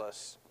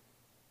miraculous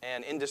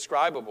and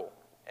indescribable.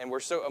 And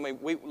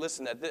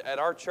listen, at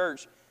our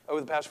church, over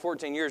the past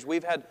 14 years,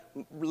 we've had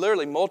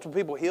literally multiple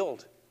people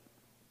healed.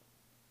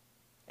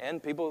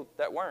 And people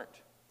that weren't.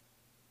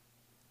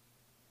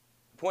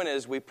 The point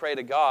is, we pray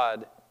to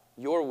God,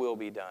 your will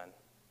be done.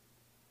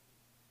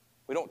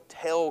 We don't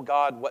tell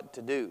God what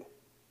to do.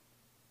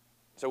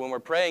 So when we're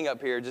praying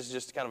up here,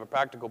 just kind of a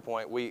practical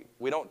point, we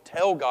don't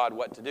tell God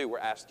what to do, we're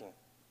asking.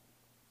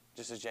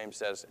 Just as James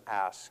says,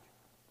 ask.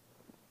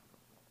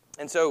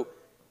 And so,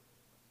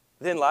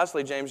 then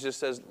lastly, James just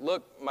says,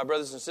 look, my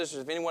brothers and sisters,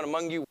 if anyone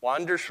among you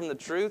wanders from the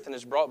truth and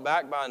is brought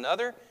back by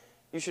another,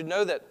 you should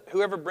know that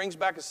whoever brings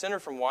back a sinner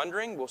from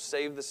wandering will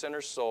save the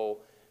sinner's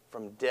soul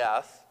from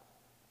death,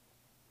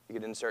 you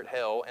could insert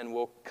hell, and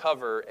will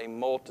cover a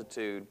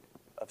multitude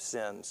of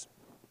sins.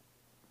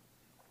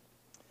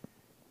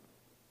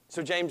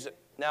 So James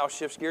now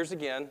shifts gears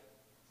again,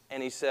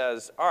 and he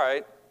says, all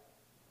right,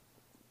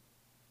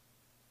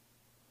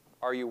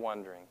 are you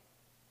wandering?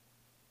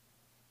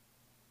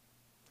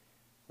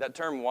 That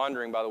term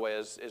wandering, by the way,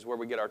 is where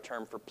we get our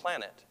term for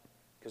planet,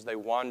 because they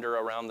wander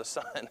around the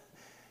sun.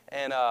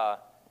 And the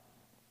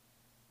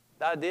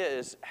idea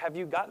is, have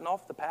you gotten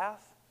off the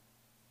path?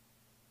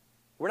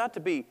 We're not to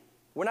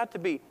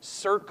be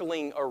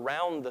circling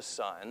around the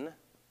sun,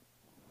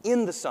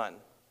 in the sun,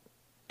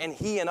 and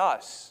he in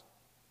us.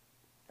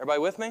 Everybody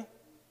with me?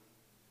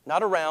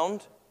 Not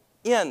around,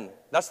 in.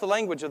 That's the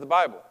language of the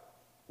Bible.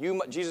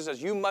 Jesus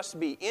says, you must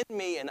be in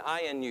me and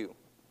I in you.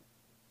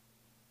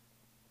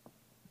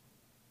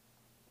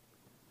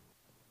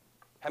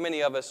 How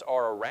many of us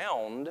are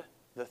around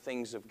the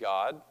things of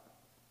God?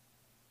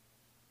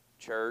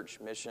 Church,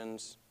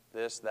 missions,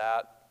 this,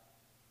 that,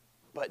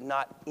 but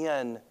not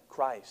in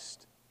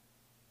Christ.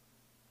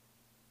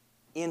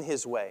 In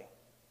His way.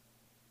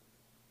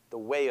 The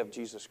way of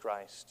Jesus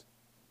Christ.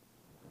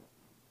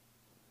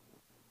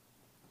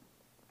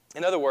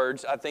 In other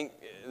words, I think,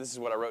 this is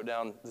what I wrote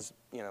down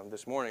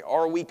this morning.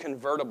 Are we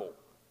convertible?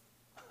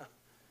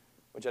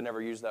 Which I never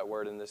used that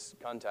word in this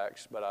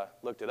context, but I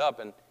looked it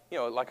up and,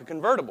 like a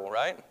convertible,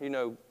 right?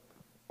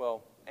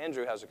 Well,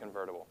 Andrew has a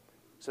convertible.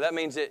 So that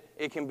means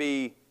it can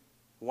be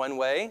one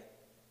way,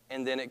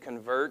 and then it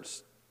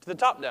converts to the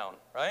top down,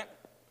 right?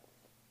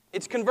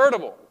 It's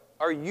convertible.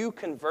 Are you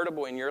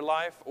convertible in your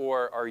life,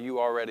 or are you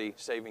already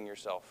saving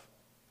yourself?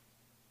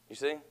 You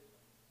see?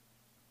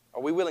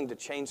 Are we willing to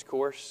change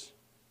course?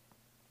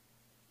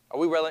 Are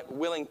we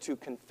willing to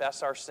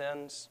confess our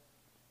sins?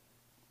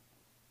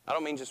 I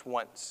don't mean just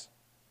once.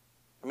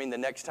 I mean the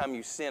next time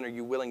you sin, are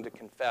you willing to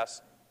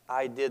confess,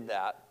 I did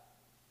that.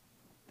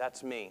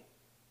 That's me.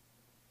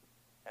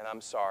 And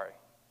I'm sorry.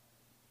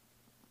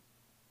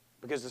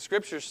 Because the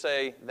Scriptures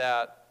say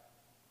that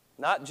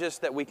not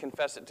just that we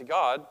confess it to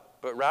God,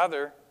 but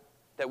rather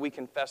that we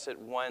confess it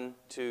one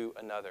to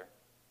another.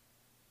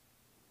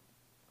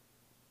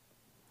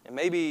 And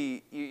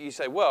maybe you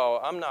say, well,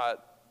 I'm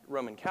not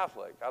Roman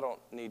Catholic. I don't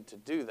need to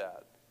do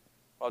that.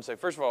 Well, I'd say,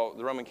 first of all,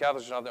 the Roman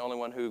Catholics are not the only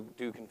one who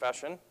do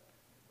confession.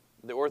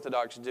 The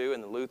Orthodox do,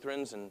 and the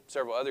Lutherans and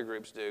several other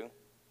groups do.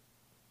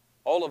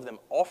 All of them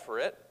offer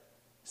it.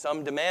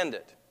 Some demand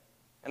it.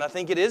 And I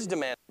think it is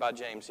demanded by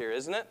James here,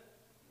 isn't it?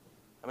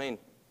 I mean,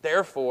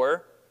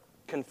 therefore,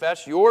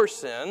 confess your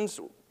sins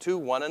to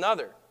one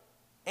another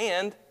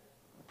and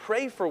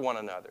pray for one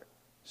another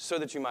so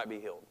that you might be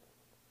healed.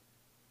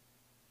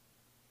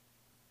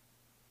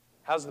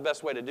 How's the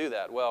best way to do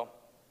that? Well,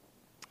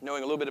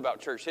 knowing a little bit about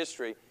church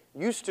history,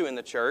 used to in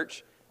the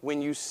church,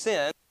 when you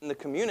sin in the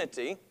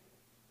community,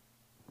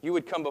 you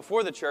would come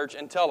before the church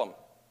and tell them,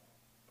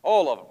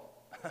 all of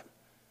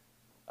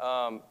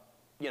them.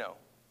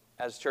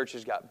 As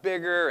churches got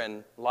bigger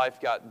and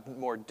life got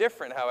more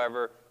different,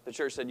 however, the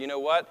church said, you know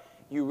what?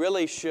 You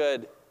really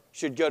should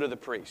go to the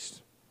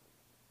priest.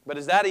 But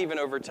as that even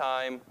over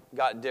time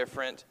got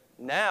different,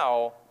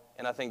 now,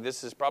 and I think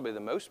this is probably the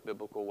most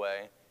biblical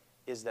way,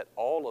 is that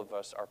all of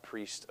us are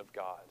priests of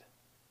God.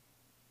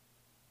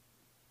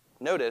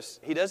 Notice,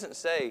 he doesn't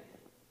say,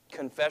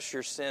 confess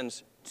your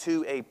sins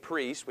to a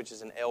priest, which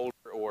is an elder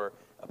or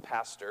a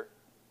pastor.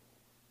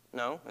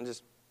 No, and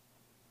just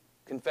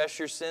confess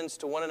your sins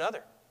to one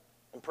another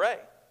and pray.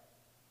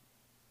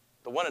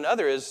 The one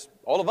another is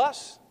all of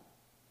us.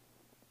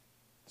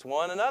 It's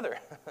one another.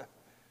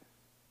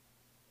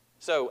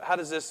 So how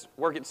does this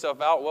work itself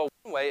out? Well,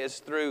 one way is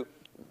through,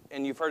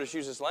 and you've heard us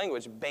use this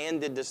language,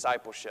 banded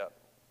discipleship.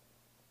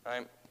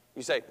 Right?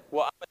 You say,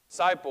 well, I'm a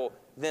disciple.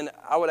 Then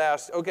I would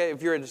ask, okay,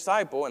 if you're a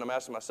disciple, and I'm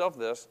asking myself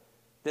this,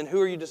 then who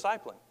are you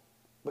discipling?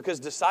 Because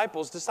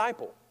disciples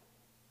disciple.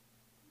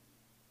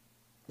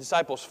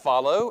 Disciples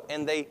follow,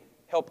 and they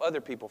help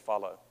other people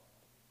follow.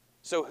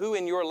 So who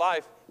in your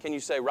life can you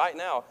say, right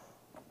now,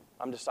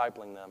 I'm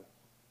discipling them?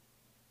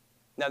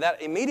 Now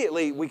that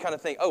immediately we kind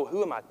of think, oh,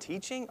 who am I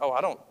teaching? Oh,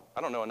 I don't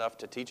know enough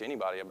to teach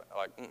anybody.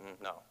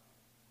 No.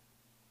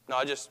 No,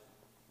 I just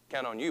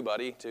count on you,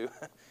 buddy, to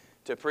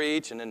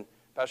preach, and then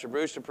Pastor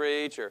Bruce to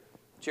preach, or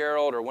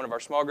Gerald, or one of our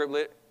small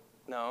group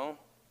No.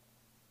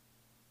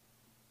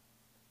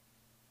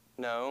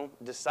 No.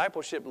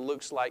 Discipleship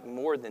looks like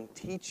more than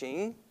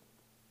teaching,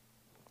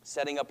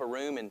 setting up a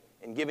room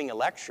and giving a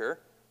lecture.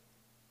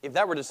 If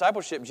that were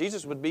discipleship,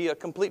 Jesus would be a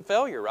complete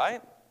failure,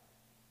 right?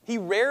 He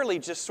rarely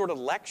just sort of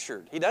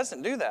lectured. He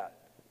doesn't do that.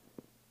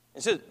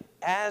 It says,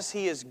 as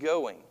he is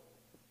going,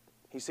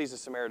 he sees a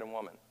Samaritan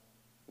woman.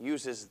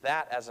 Uses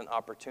that as an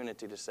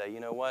opportunity to say, you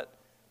know what?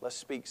 Let's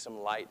speak some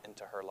light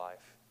into her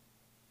life.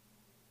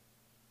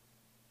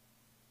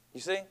 You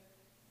see?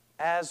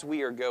 As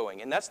we are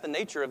going. And that's the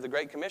nature of the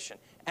Great Commission.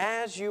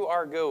 As you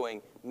are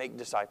going, make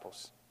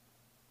disciples.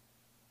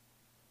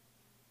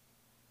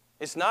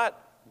 It's not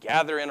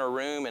gather in a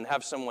room and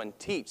have someone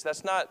teach.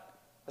 That's not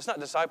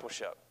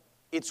discipleship.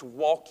 It's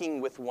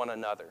walking with one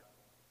another.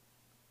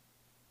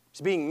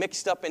 It's being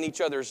mixed up in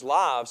each other's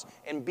lives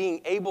and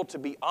being able to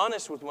be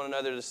honest with one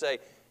another to say,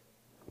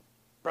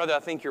 brother, I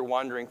think you're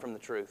wandering from the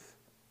truth.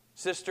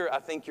 Sister, I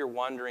think you're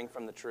wandering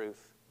from the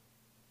truth.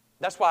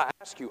 That's why I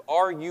ask you,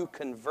 are you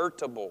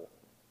convertible?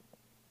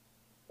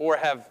 Or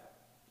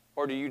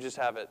do you just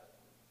have it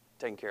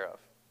taken care of?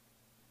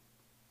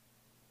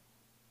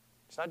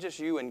 It's not just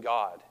you and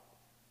God.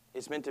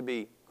 It's meant to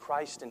be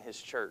Christ and His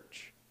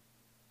church.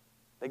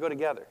 They go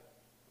together,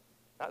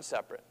 not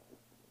separate.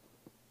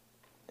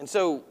 And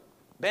so,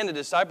 banded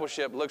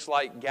discipleship looks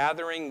like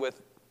gathering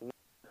with 1,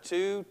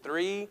 2,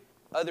 3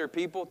 other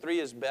people. 3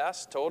 is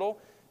best total,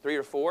 3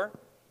 or 4.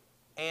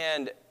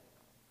 And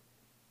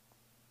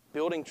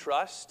building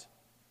trust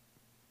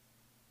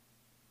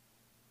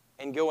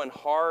and going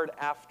hard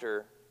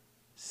after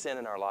sin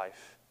in our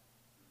life.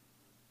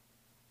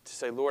 To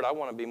say, Lord, I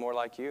want to be more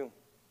like you.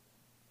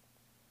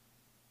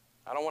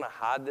 I don't want to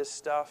hide this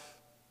stuff.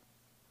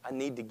 I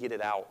need to get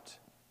it out.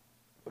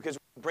 Because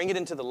when you bring it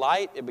into the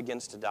light, it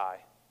begins to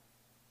die.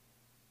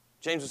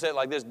 James would say it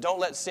like this, don't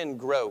let sin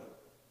grow.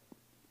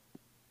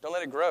 Don't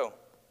let it grow.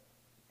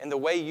 And the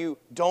way you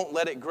don't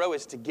let it grow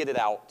is to get it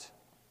out.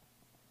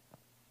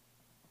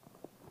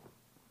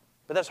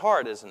 But that's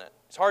hard, isn't it?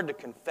 It's hard to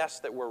confess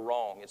that we're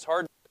wrong. It's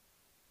hard to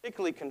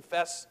particularly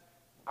confess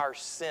our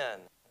sin,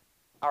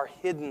 our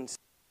hidden sin,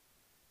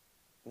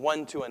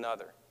 one to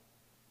another.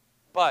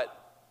 But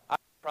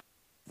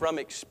from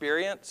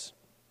experience,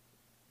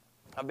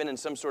 I've been in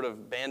some sort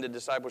of banded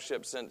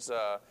discipleship since,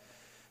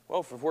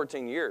 for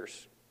 14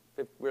 years,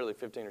 really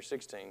 15 or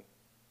 16.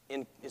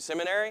 In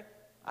seminary,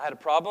 I had a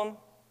problem,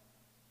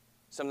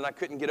 something I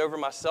couldn't get over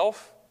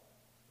myself.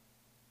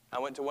 I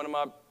went to one of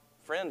my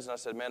friends and I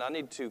said, man, I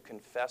need to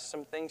confess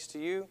some things to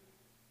you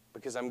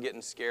because I'm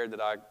getting scared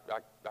that I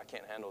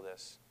can't handle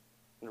this.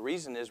 And the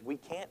reason is we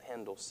can't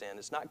handle sin.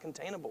 It's not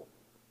containable.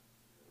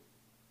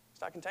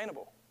 It's not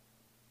containable.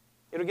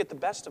 It'll get the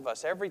best of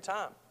us every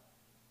time.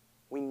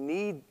 We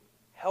need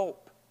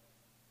help.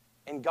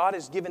 And God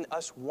has given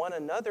us one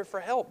another for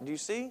help. Do you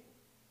see?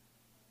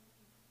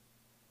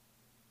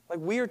 Like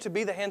we are to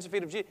be the hands and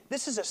feet of Jesus.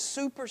 This is a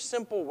super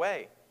simple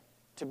way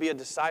to be a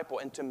disciple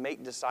and to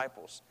make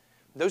disciples.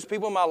 Those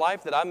people in my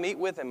life that I meet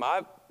with in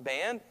my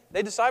band,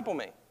 they disciple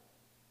me.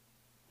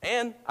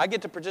 And I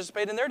get to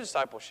participate in their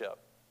discipleship.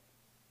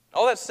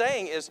 All that's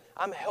saying is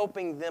I'm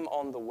helping them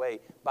on the way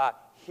by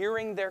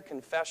hearing their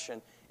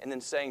confession and then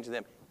saying to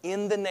them,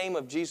 in the name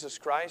of Jesus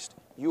Christ,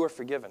 you are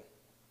forgiven.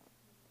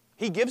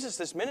 He gives us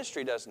this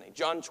ministry, doesn't he?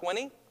 John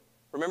 20,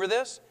 remember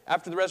this?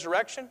 After the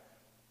resurrection,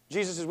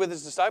 Jesus is with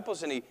his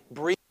disciples and he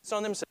breathes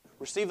on them, says,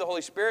 receive the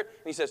Holy Spirit.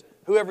 And he says,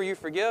 whoever you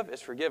forgive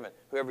is forgiven.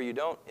 Whoever you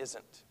don't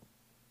isn't.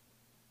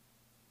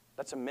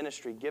 That's a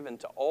ministry given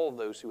to all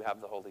those who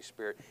have the Holy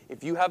Spirit.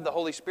 If you have the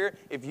Holy Spirit,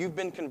 if you've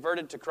been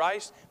converted to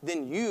Christ,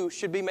 then you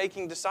should be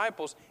making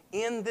disciples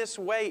in this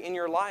way in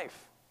your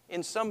life,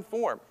 in some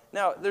form.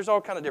 Now, there's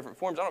all kind of different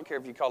forms. I don't care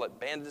if you call it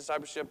band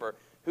discipleship or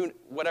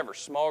whatever,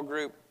 small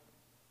group.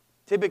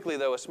 Typically,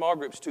 though, a small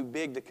group's too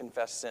big to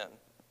confess sin.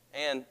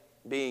 And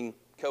being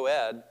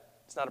co-ed,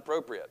 it's not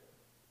appropriate.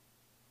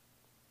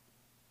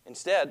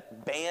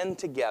 Instead, band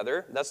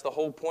together, that's the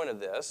whole point of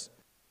this,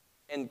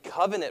 and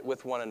covenant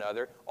with one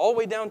another, all the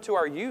way down to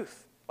our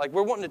youth. Like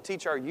we're wanting to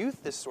teach our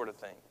youth this sort of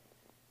thing.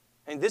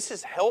 And this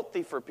is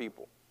healthy for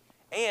people.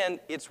 And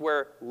it's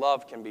where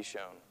love can be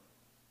shown.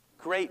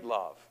 Great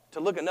love.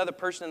 To look another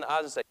person in the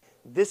eyes and say,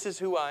 this is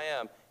who I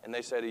am. And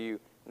they say to you, in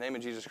the name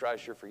of Jesus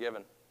Christ, you're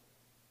forgiven.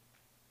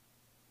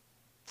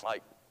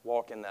 Like,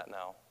 walk in that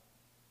now.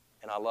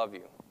 And I love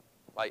you.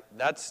 Like,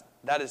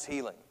 that is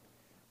healing.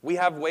 We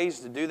have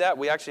ways to do that.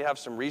 We actually have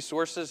some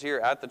resources here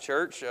at the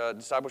church,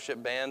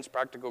 discipleship bands,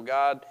 practical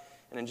guide.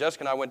 And then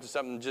Jessica and I went to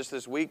something just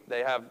this week. They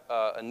have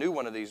a new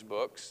one of these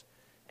books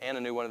and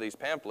a new one of these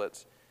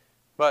pamphlets.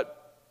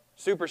 But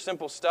super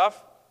simple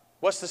stuff.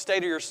 What's the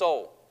state of your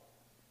soul?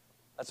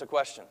 That's a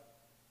question.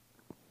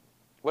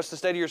 What's the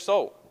state of your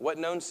soul? What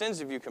known sins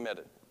have you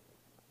committed?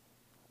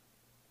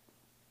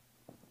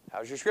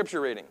 How's your scripture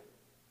reading?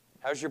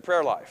 How's your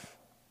prayer life?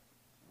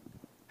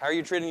 How are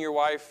you treating your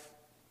wife,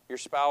 your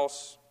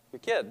spouse, your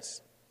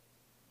kids?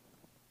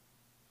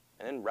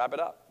 And then wrap it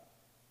up.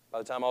 By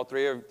the time all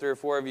three or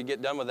four of you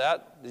get done with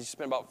that, you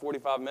spend about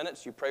 45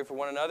 minutes, you pray for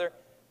one another,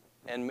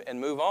 and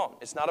move on.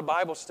 It's not a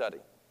Bible study.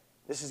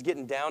 This is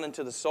getting down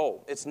into the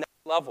soul. It's next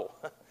level.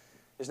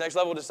 It's next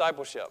level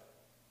discipleship.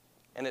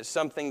 And it's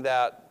something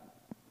that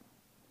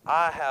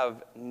I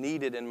have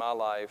needed in my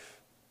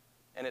life,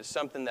 and it's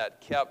something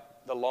that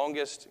kept the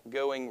longest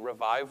going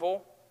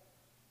revival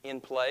in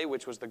play,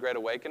 which was the Great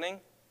Awakening,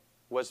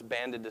 was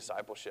banded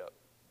discipleship.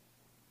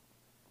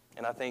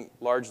 And I think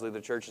largely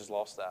the church has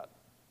lost that.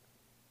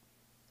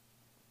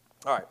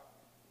 All right.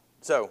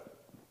 So,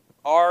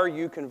 are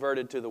you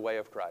converted to the way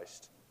of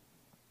Christ?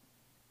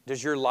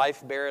 Does your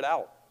life bear it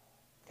out?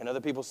 Can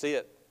other people see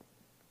it?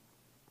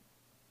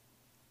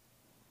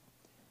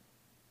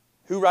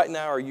 Who right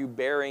now are you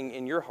bearing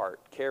in your heart,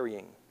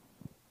 carrying?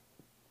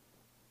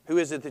 Who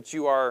is it that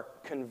you are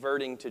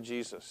converting to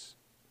Jesus?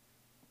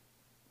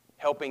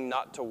 Helping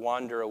not to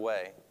wander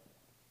away.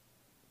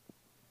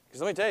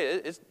 Because let me tell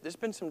you, it's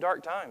been some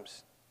dark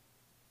times.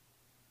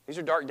 These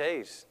are dark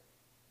days.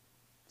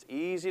 It's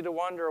easy to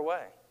wander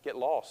away, get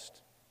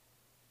lost.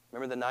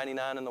 Remember the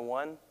 99 and the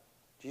 1?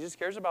 Jesus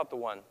cares about the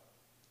 1.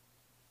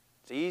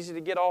 It's easy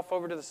to get off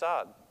over to the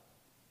side.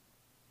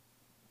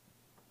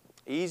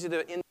 Easy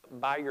to end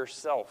up by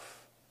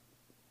yourself,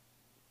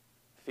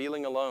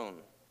 feeling alone.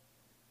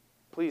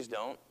 Please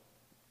don't.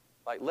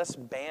 Like, let's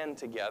band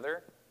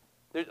together.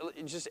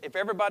 If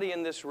everybody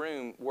in this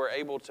room were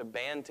able to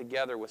band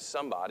together with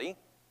somebody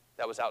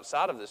that was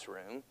outside of this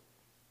room,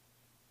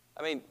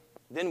 I mean,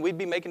 then we'd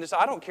be making this.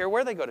 I don't care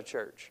where they go to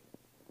church.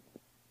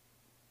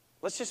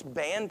 Let's just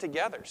band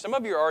together. Some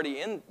of you are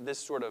already in this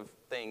sort of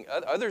thing.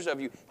 Others of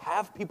you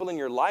have people in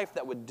your life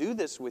that would do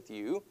this with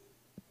you.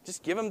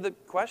 Just give them the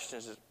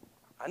questions.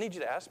 I need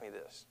you to ask me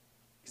this,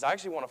 because I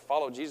actually want to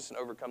follow Jesus and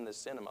overcome this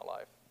sin in my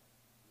life.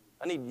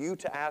 I need you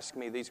to ask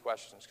me these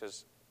questions,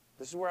 because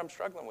this is where I'm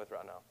struggling with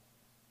right now.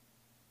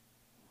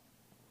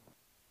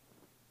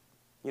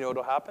 You know what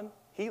will happen?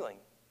 Healing.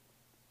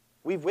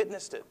 We've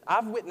witnessed it.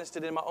 I've witnessed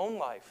it in my own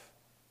life.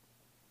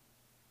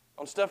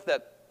 On stuff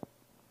that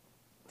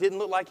didn't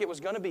look like it was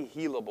going to be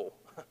healable.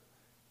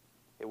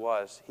 It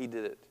was. He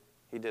did it.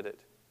 He did it.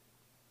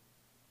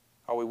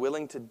 Are we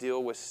willing to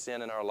deal with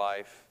sin in our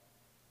life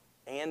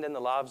and in the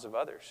lives of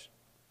others?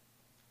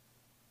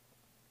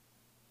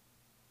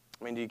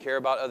 I mean, do you care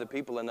about other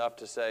people enough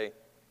to say,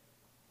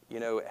 you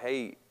know,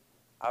 hey,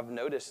 I've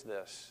noticed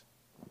this.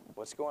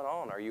 What's going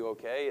on? Are you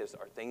okay?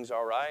 Are things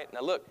all right?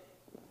 Now look,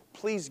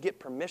 please get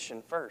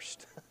permission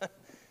first.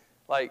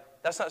 Like,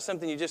 that's not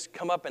something you just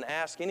come up and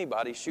ask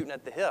anybody shooting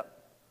at the hip,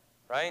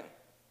 right?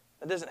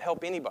 That doesn't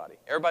help anybody.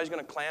 Everybody's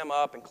going to clam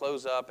up and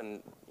close up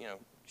and,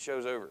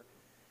 show's over.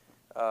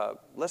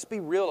 Let's be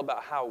real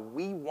about how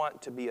we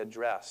want to be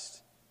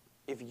addressed.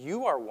 If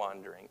you are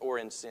wandering or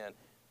in sin,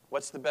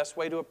 what's the best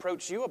way to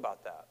approach you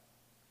about that?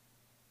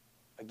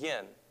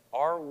 Again,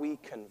 are we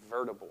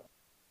convertible?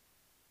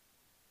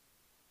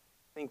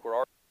 I think we're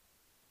already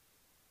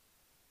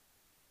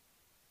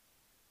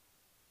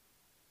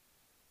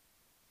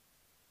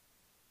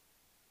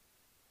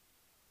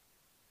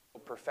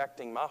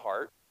perfecting my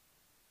heart.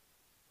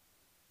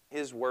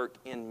 His work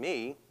in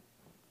me,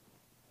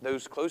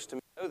 those close to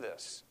me know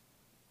this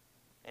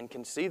and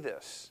can see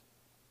this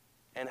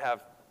and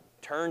have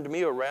turned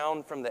me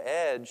around from the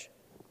edge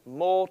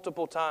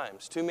multiple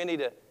times, too many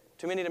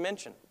to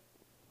mention.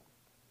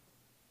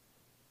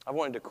 I've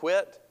wanted to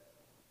quit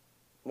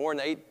more in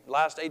the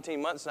last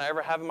 18 months than I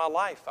ever have in my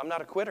life. I'm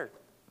not a quitter.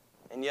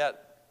 And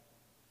yet,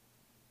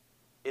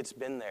 it's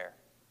been there.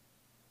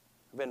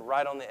 I've been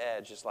right on the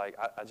edge. It's like,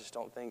 I just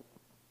don't think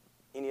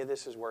any of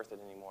this is worth it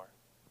anymore.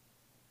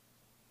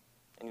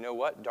 And you know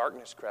what?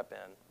 Darkness crept in.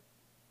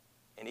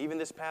 And even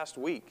this past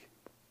week,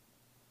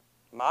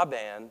 my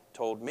band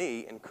told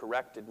me and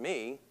corrected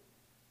me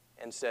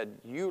and said,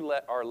 you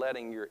are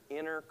letting your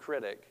inner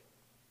critic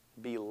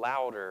be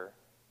louder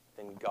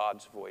than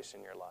God's voice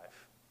in your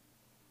life.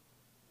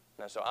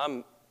 Now, so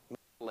I'm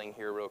mumbling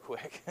here real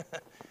quick,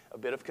 a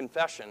bit of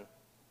confession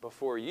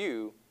before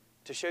you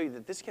to show you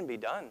that this can be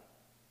done.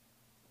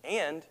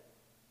 And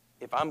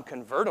if I'm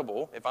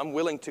convertible, if I'm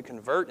willing to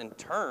convert and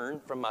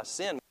turn from my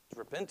sin,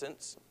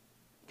 repentance,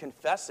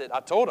 confess it. I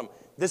told him,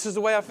 this is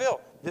the way I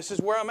feel. This is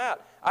where I'm at.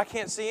 I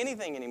can't see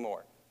anything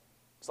anymore.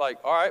 It's like,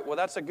 all right, well,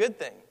 that's a good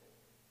thing.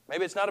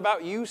 Maybe it's not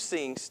about you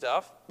seeing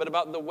stuff, but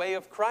about the way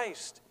of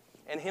Christ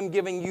and Him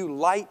giving you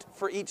light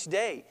for each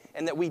day,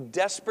 and that we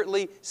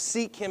desperately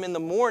seek Him in the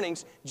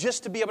mornings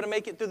just to be able to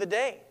make it through the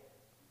day.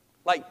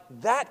 Like,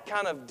 that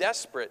kind of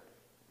desperate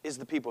is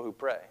the people who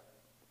pray.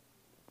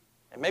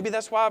 And maybe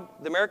that's why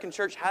the American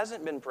church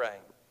hasn't been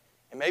praying.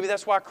 And maybe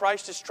that's why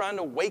Christ is trying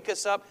to wake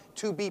us up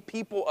to be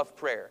people of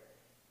prayer,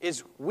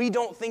 is we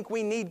don't think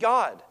we need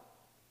God.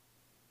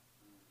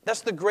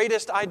 That's the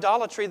greatest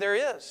idolatry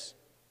there is.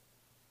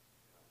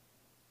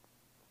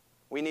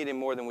 We need Him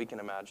more than we can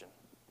imagine.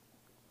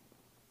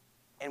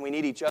 And we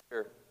need each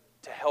other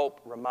to help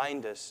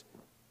remind us,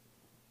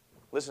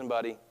 listen,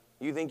 buddy,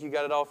 you think you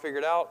got it all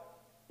figured out?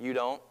 You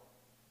don't.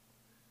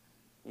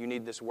 You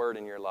need this word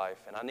in your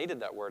life. And I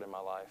needed that word in my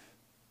life.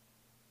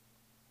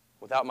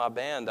 Without my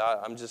band,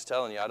 I'm just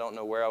telling you, I don't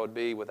know where I would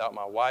be. Without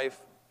my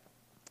wife,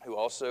 who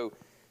also,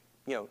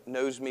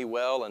 knows me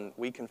well, and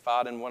we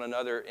confide in one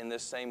another in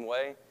this same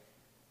way.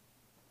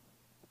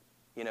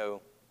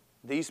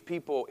 These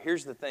people,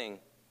 here's the thing.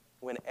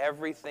 When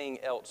everything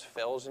else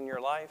fails in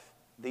your life,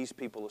 these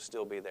people will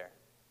still be there.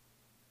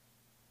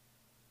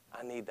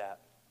 I need that.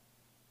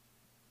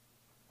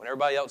 When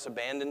everybody else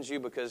abandons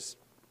you because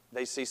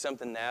they see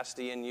something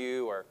nasty in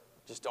you or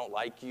just don't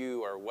like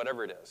you or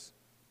whatever it is,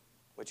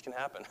 which can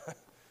happen.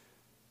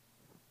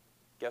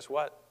 Guess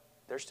what?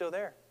 They're still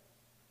there.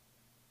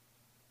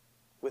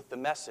 With the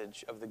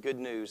message of the good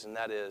news, and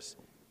that is,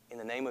 in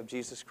the name of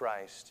Jesus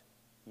Christ,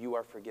 you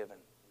are forgiven.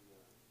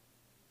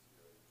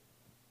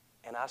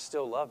 And I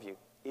still love you,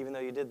 even though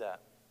you did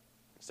that.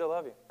 I still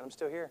love you, and I'm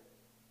still here.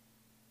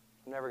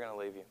 I'm never going to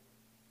leave you.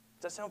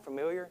 Does that sound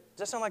familiar? Does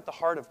that sound like the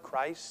heart of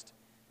Christ?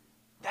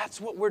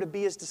 That's what we're to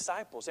be as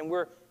disciples, and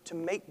we're to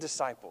make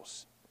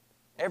disciples.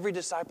 Every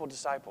disciple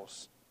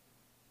disciples.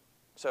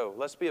 So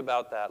let's be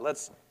about that.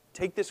 Let's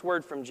take this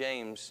word from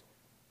James,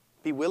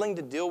 be willing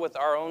to deal with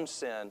our own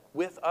sin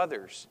with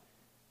others,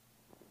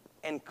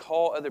 and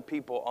call other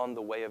people on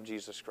the way of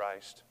Jesus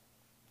Christ.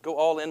 Go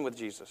all in with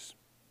Jesus.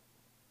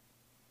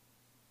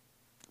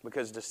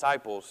 Because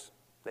disciples,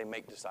 they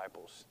make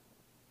disciples.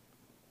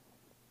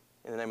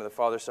 In the name of the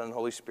Father, Son, and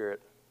Holy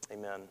Spirit,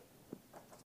 amen.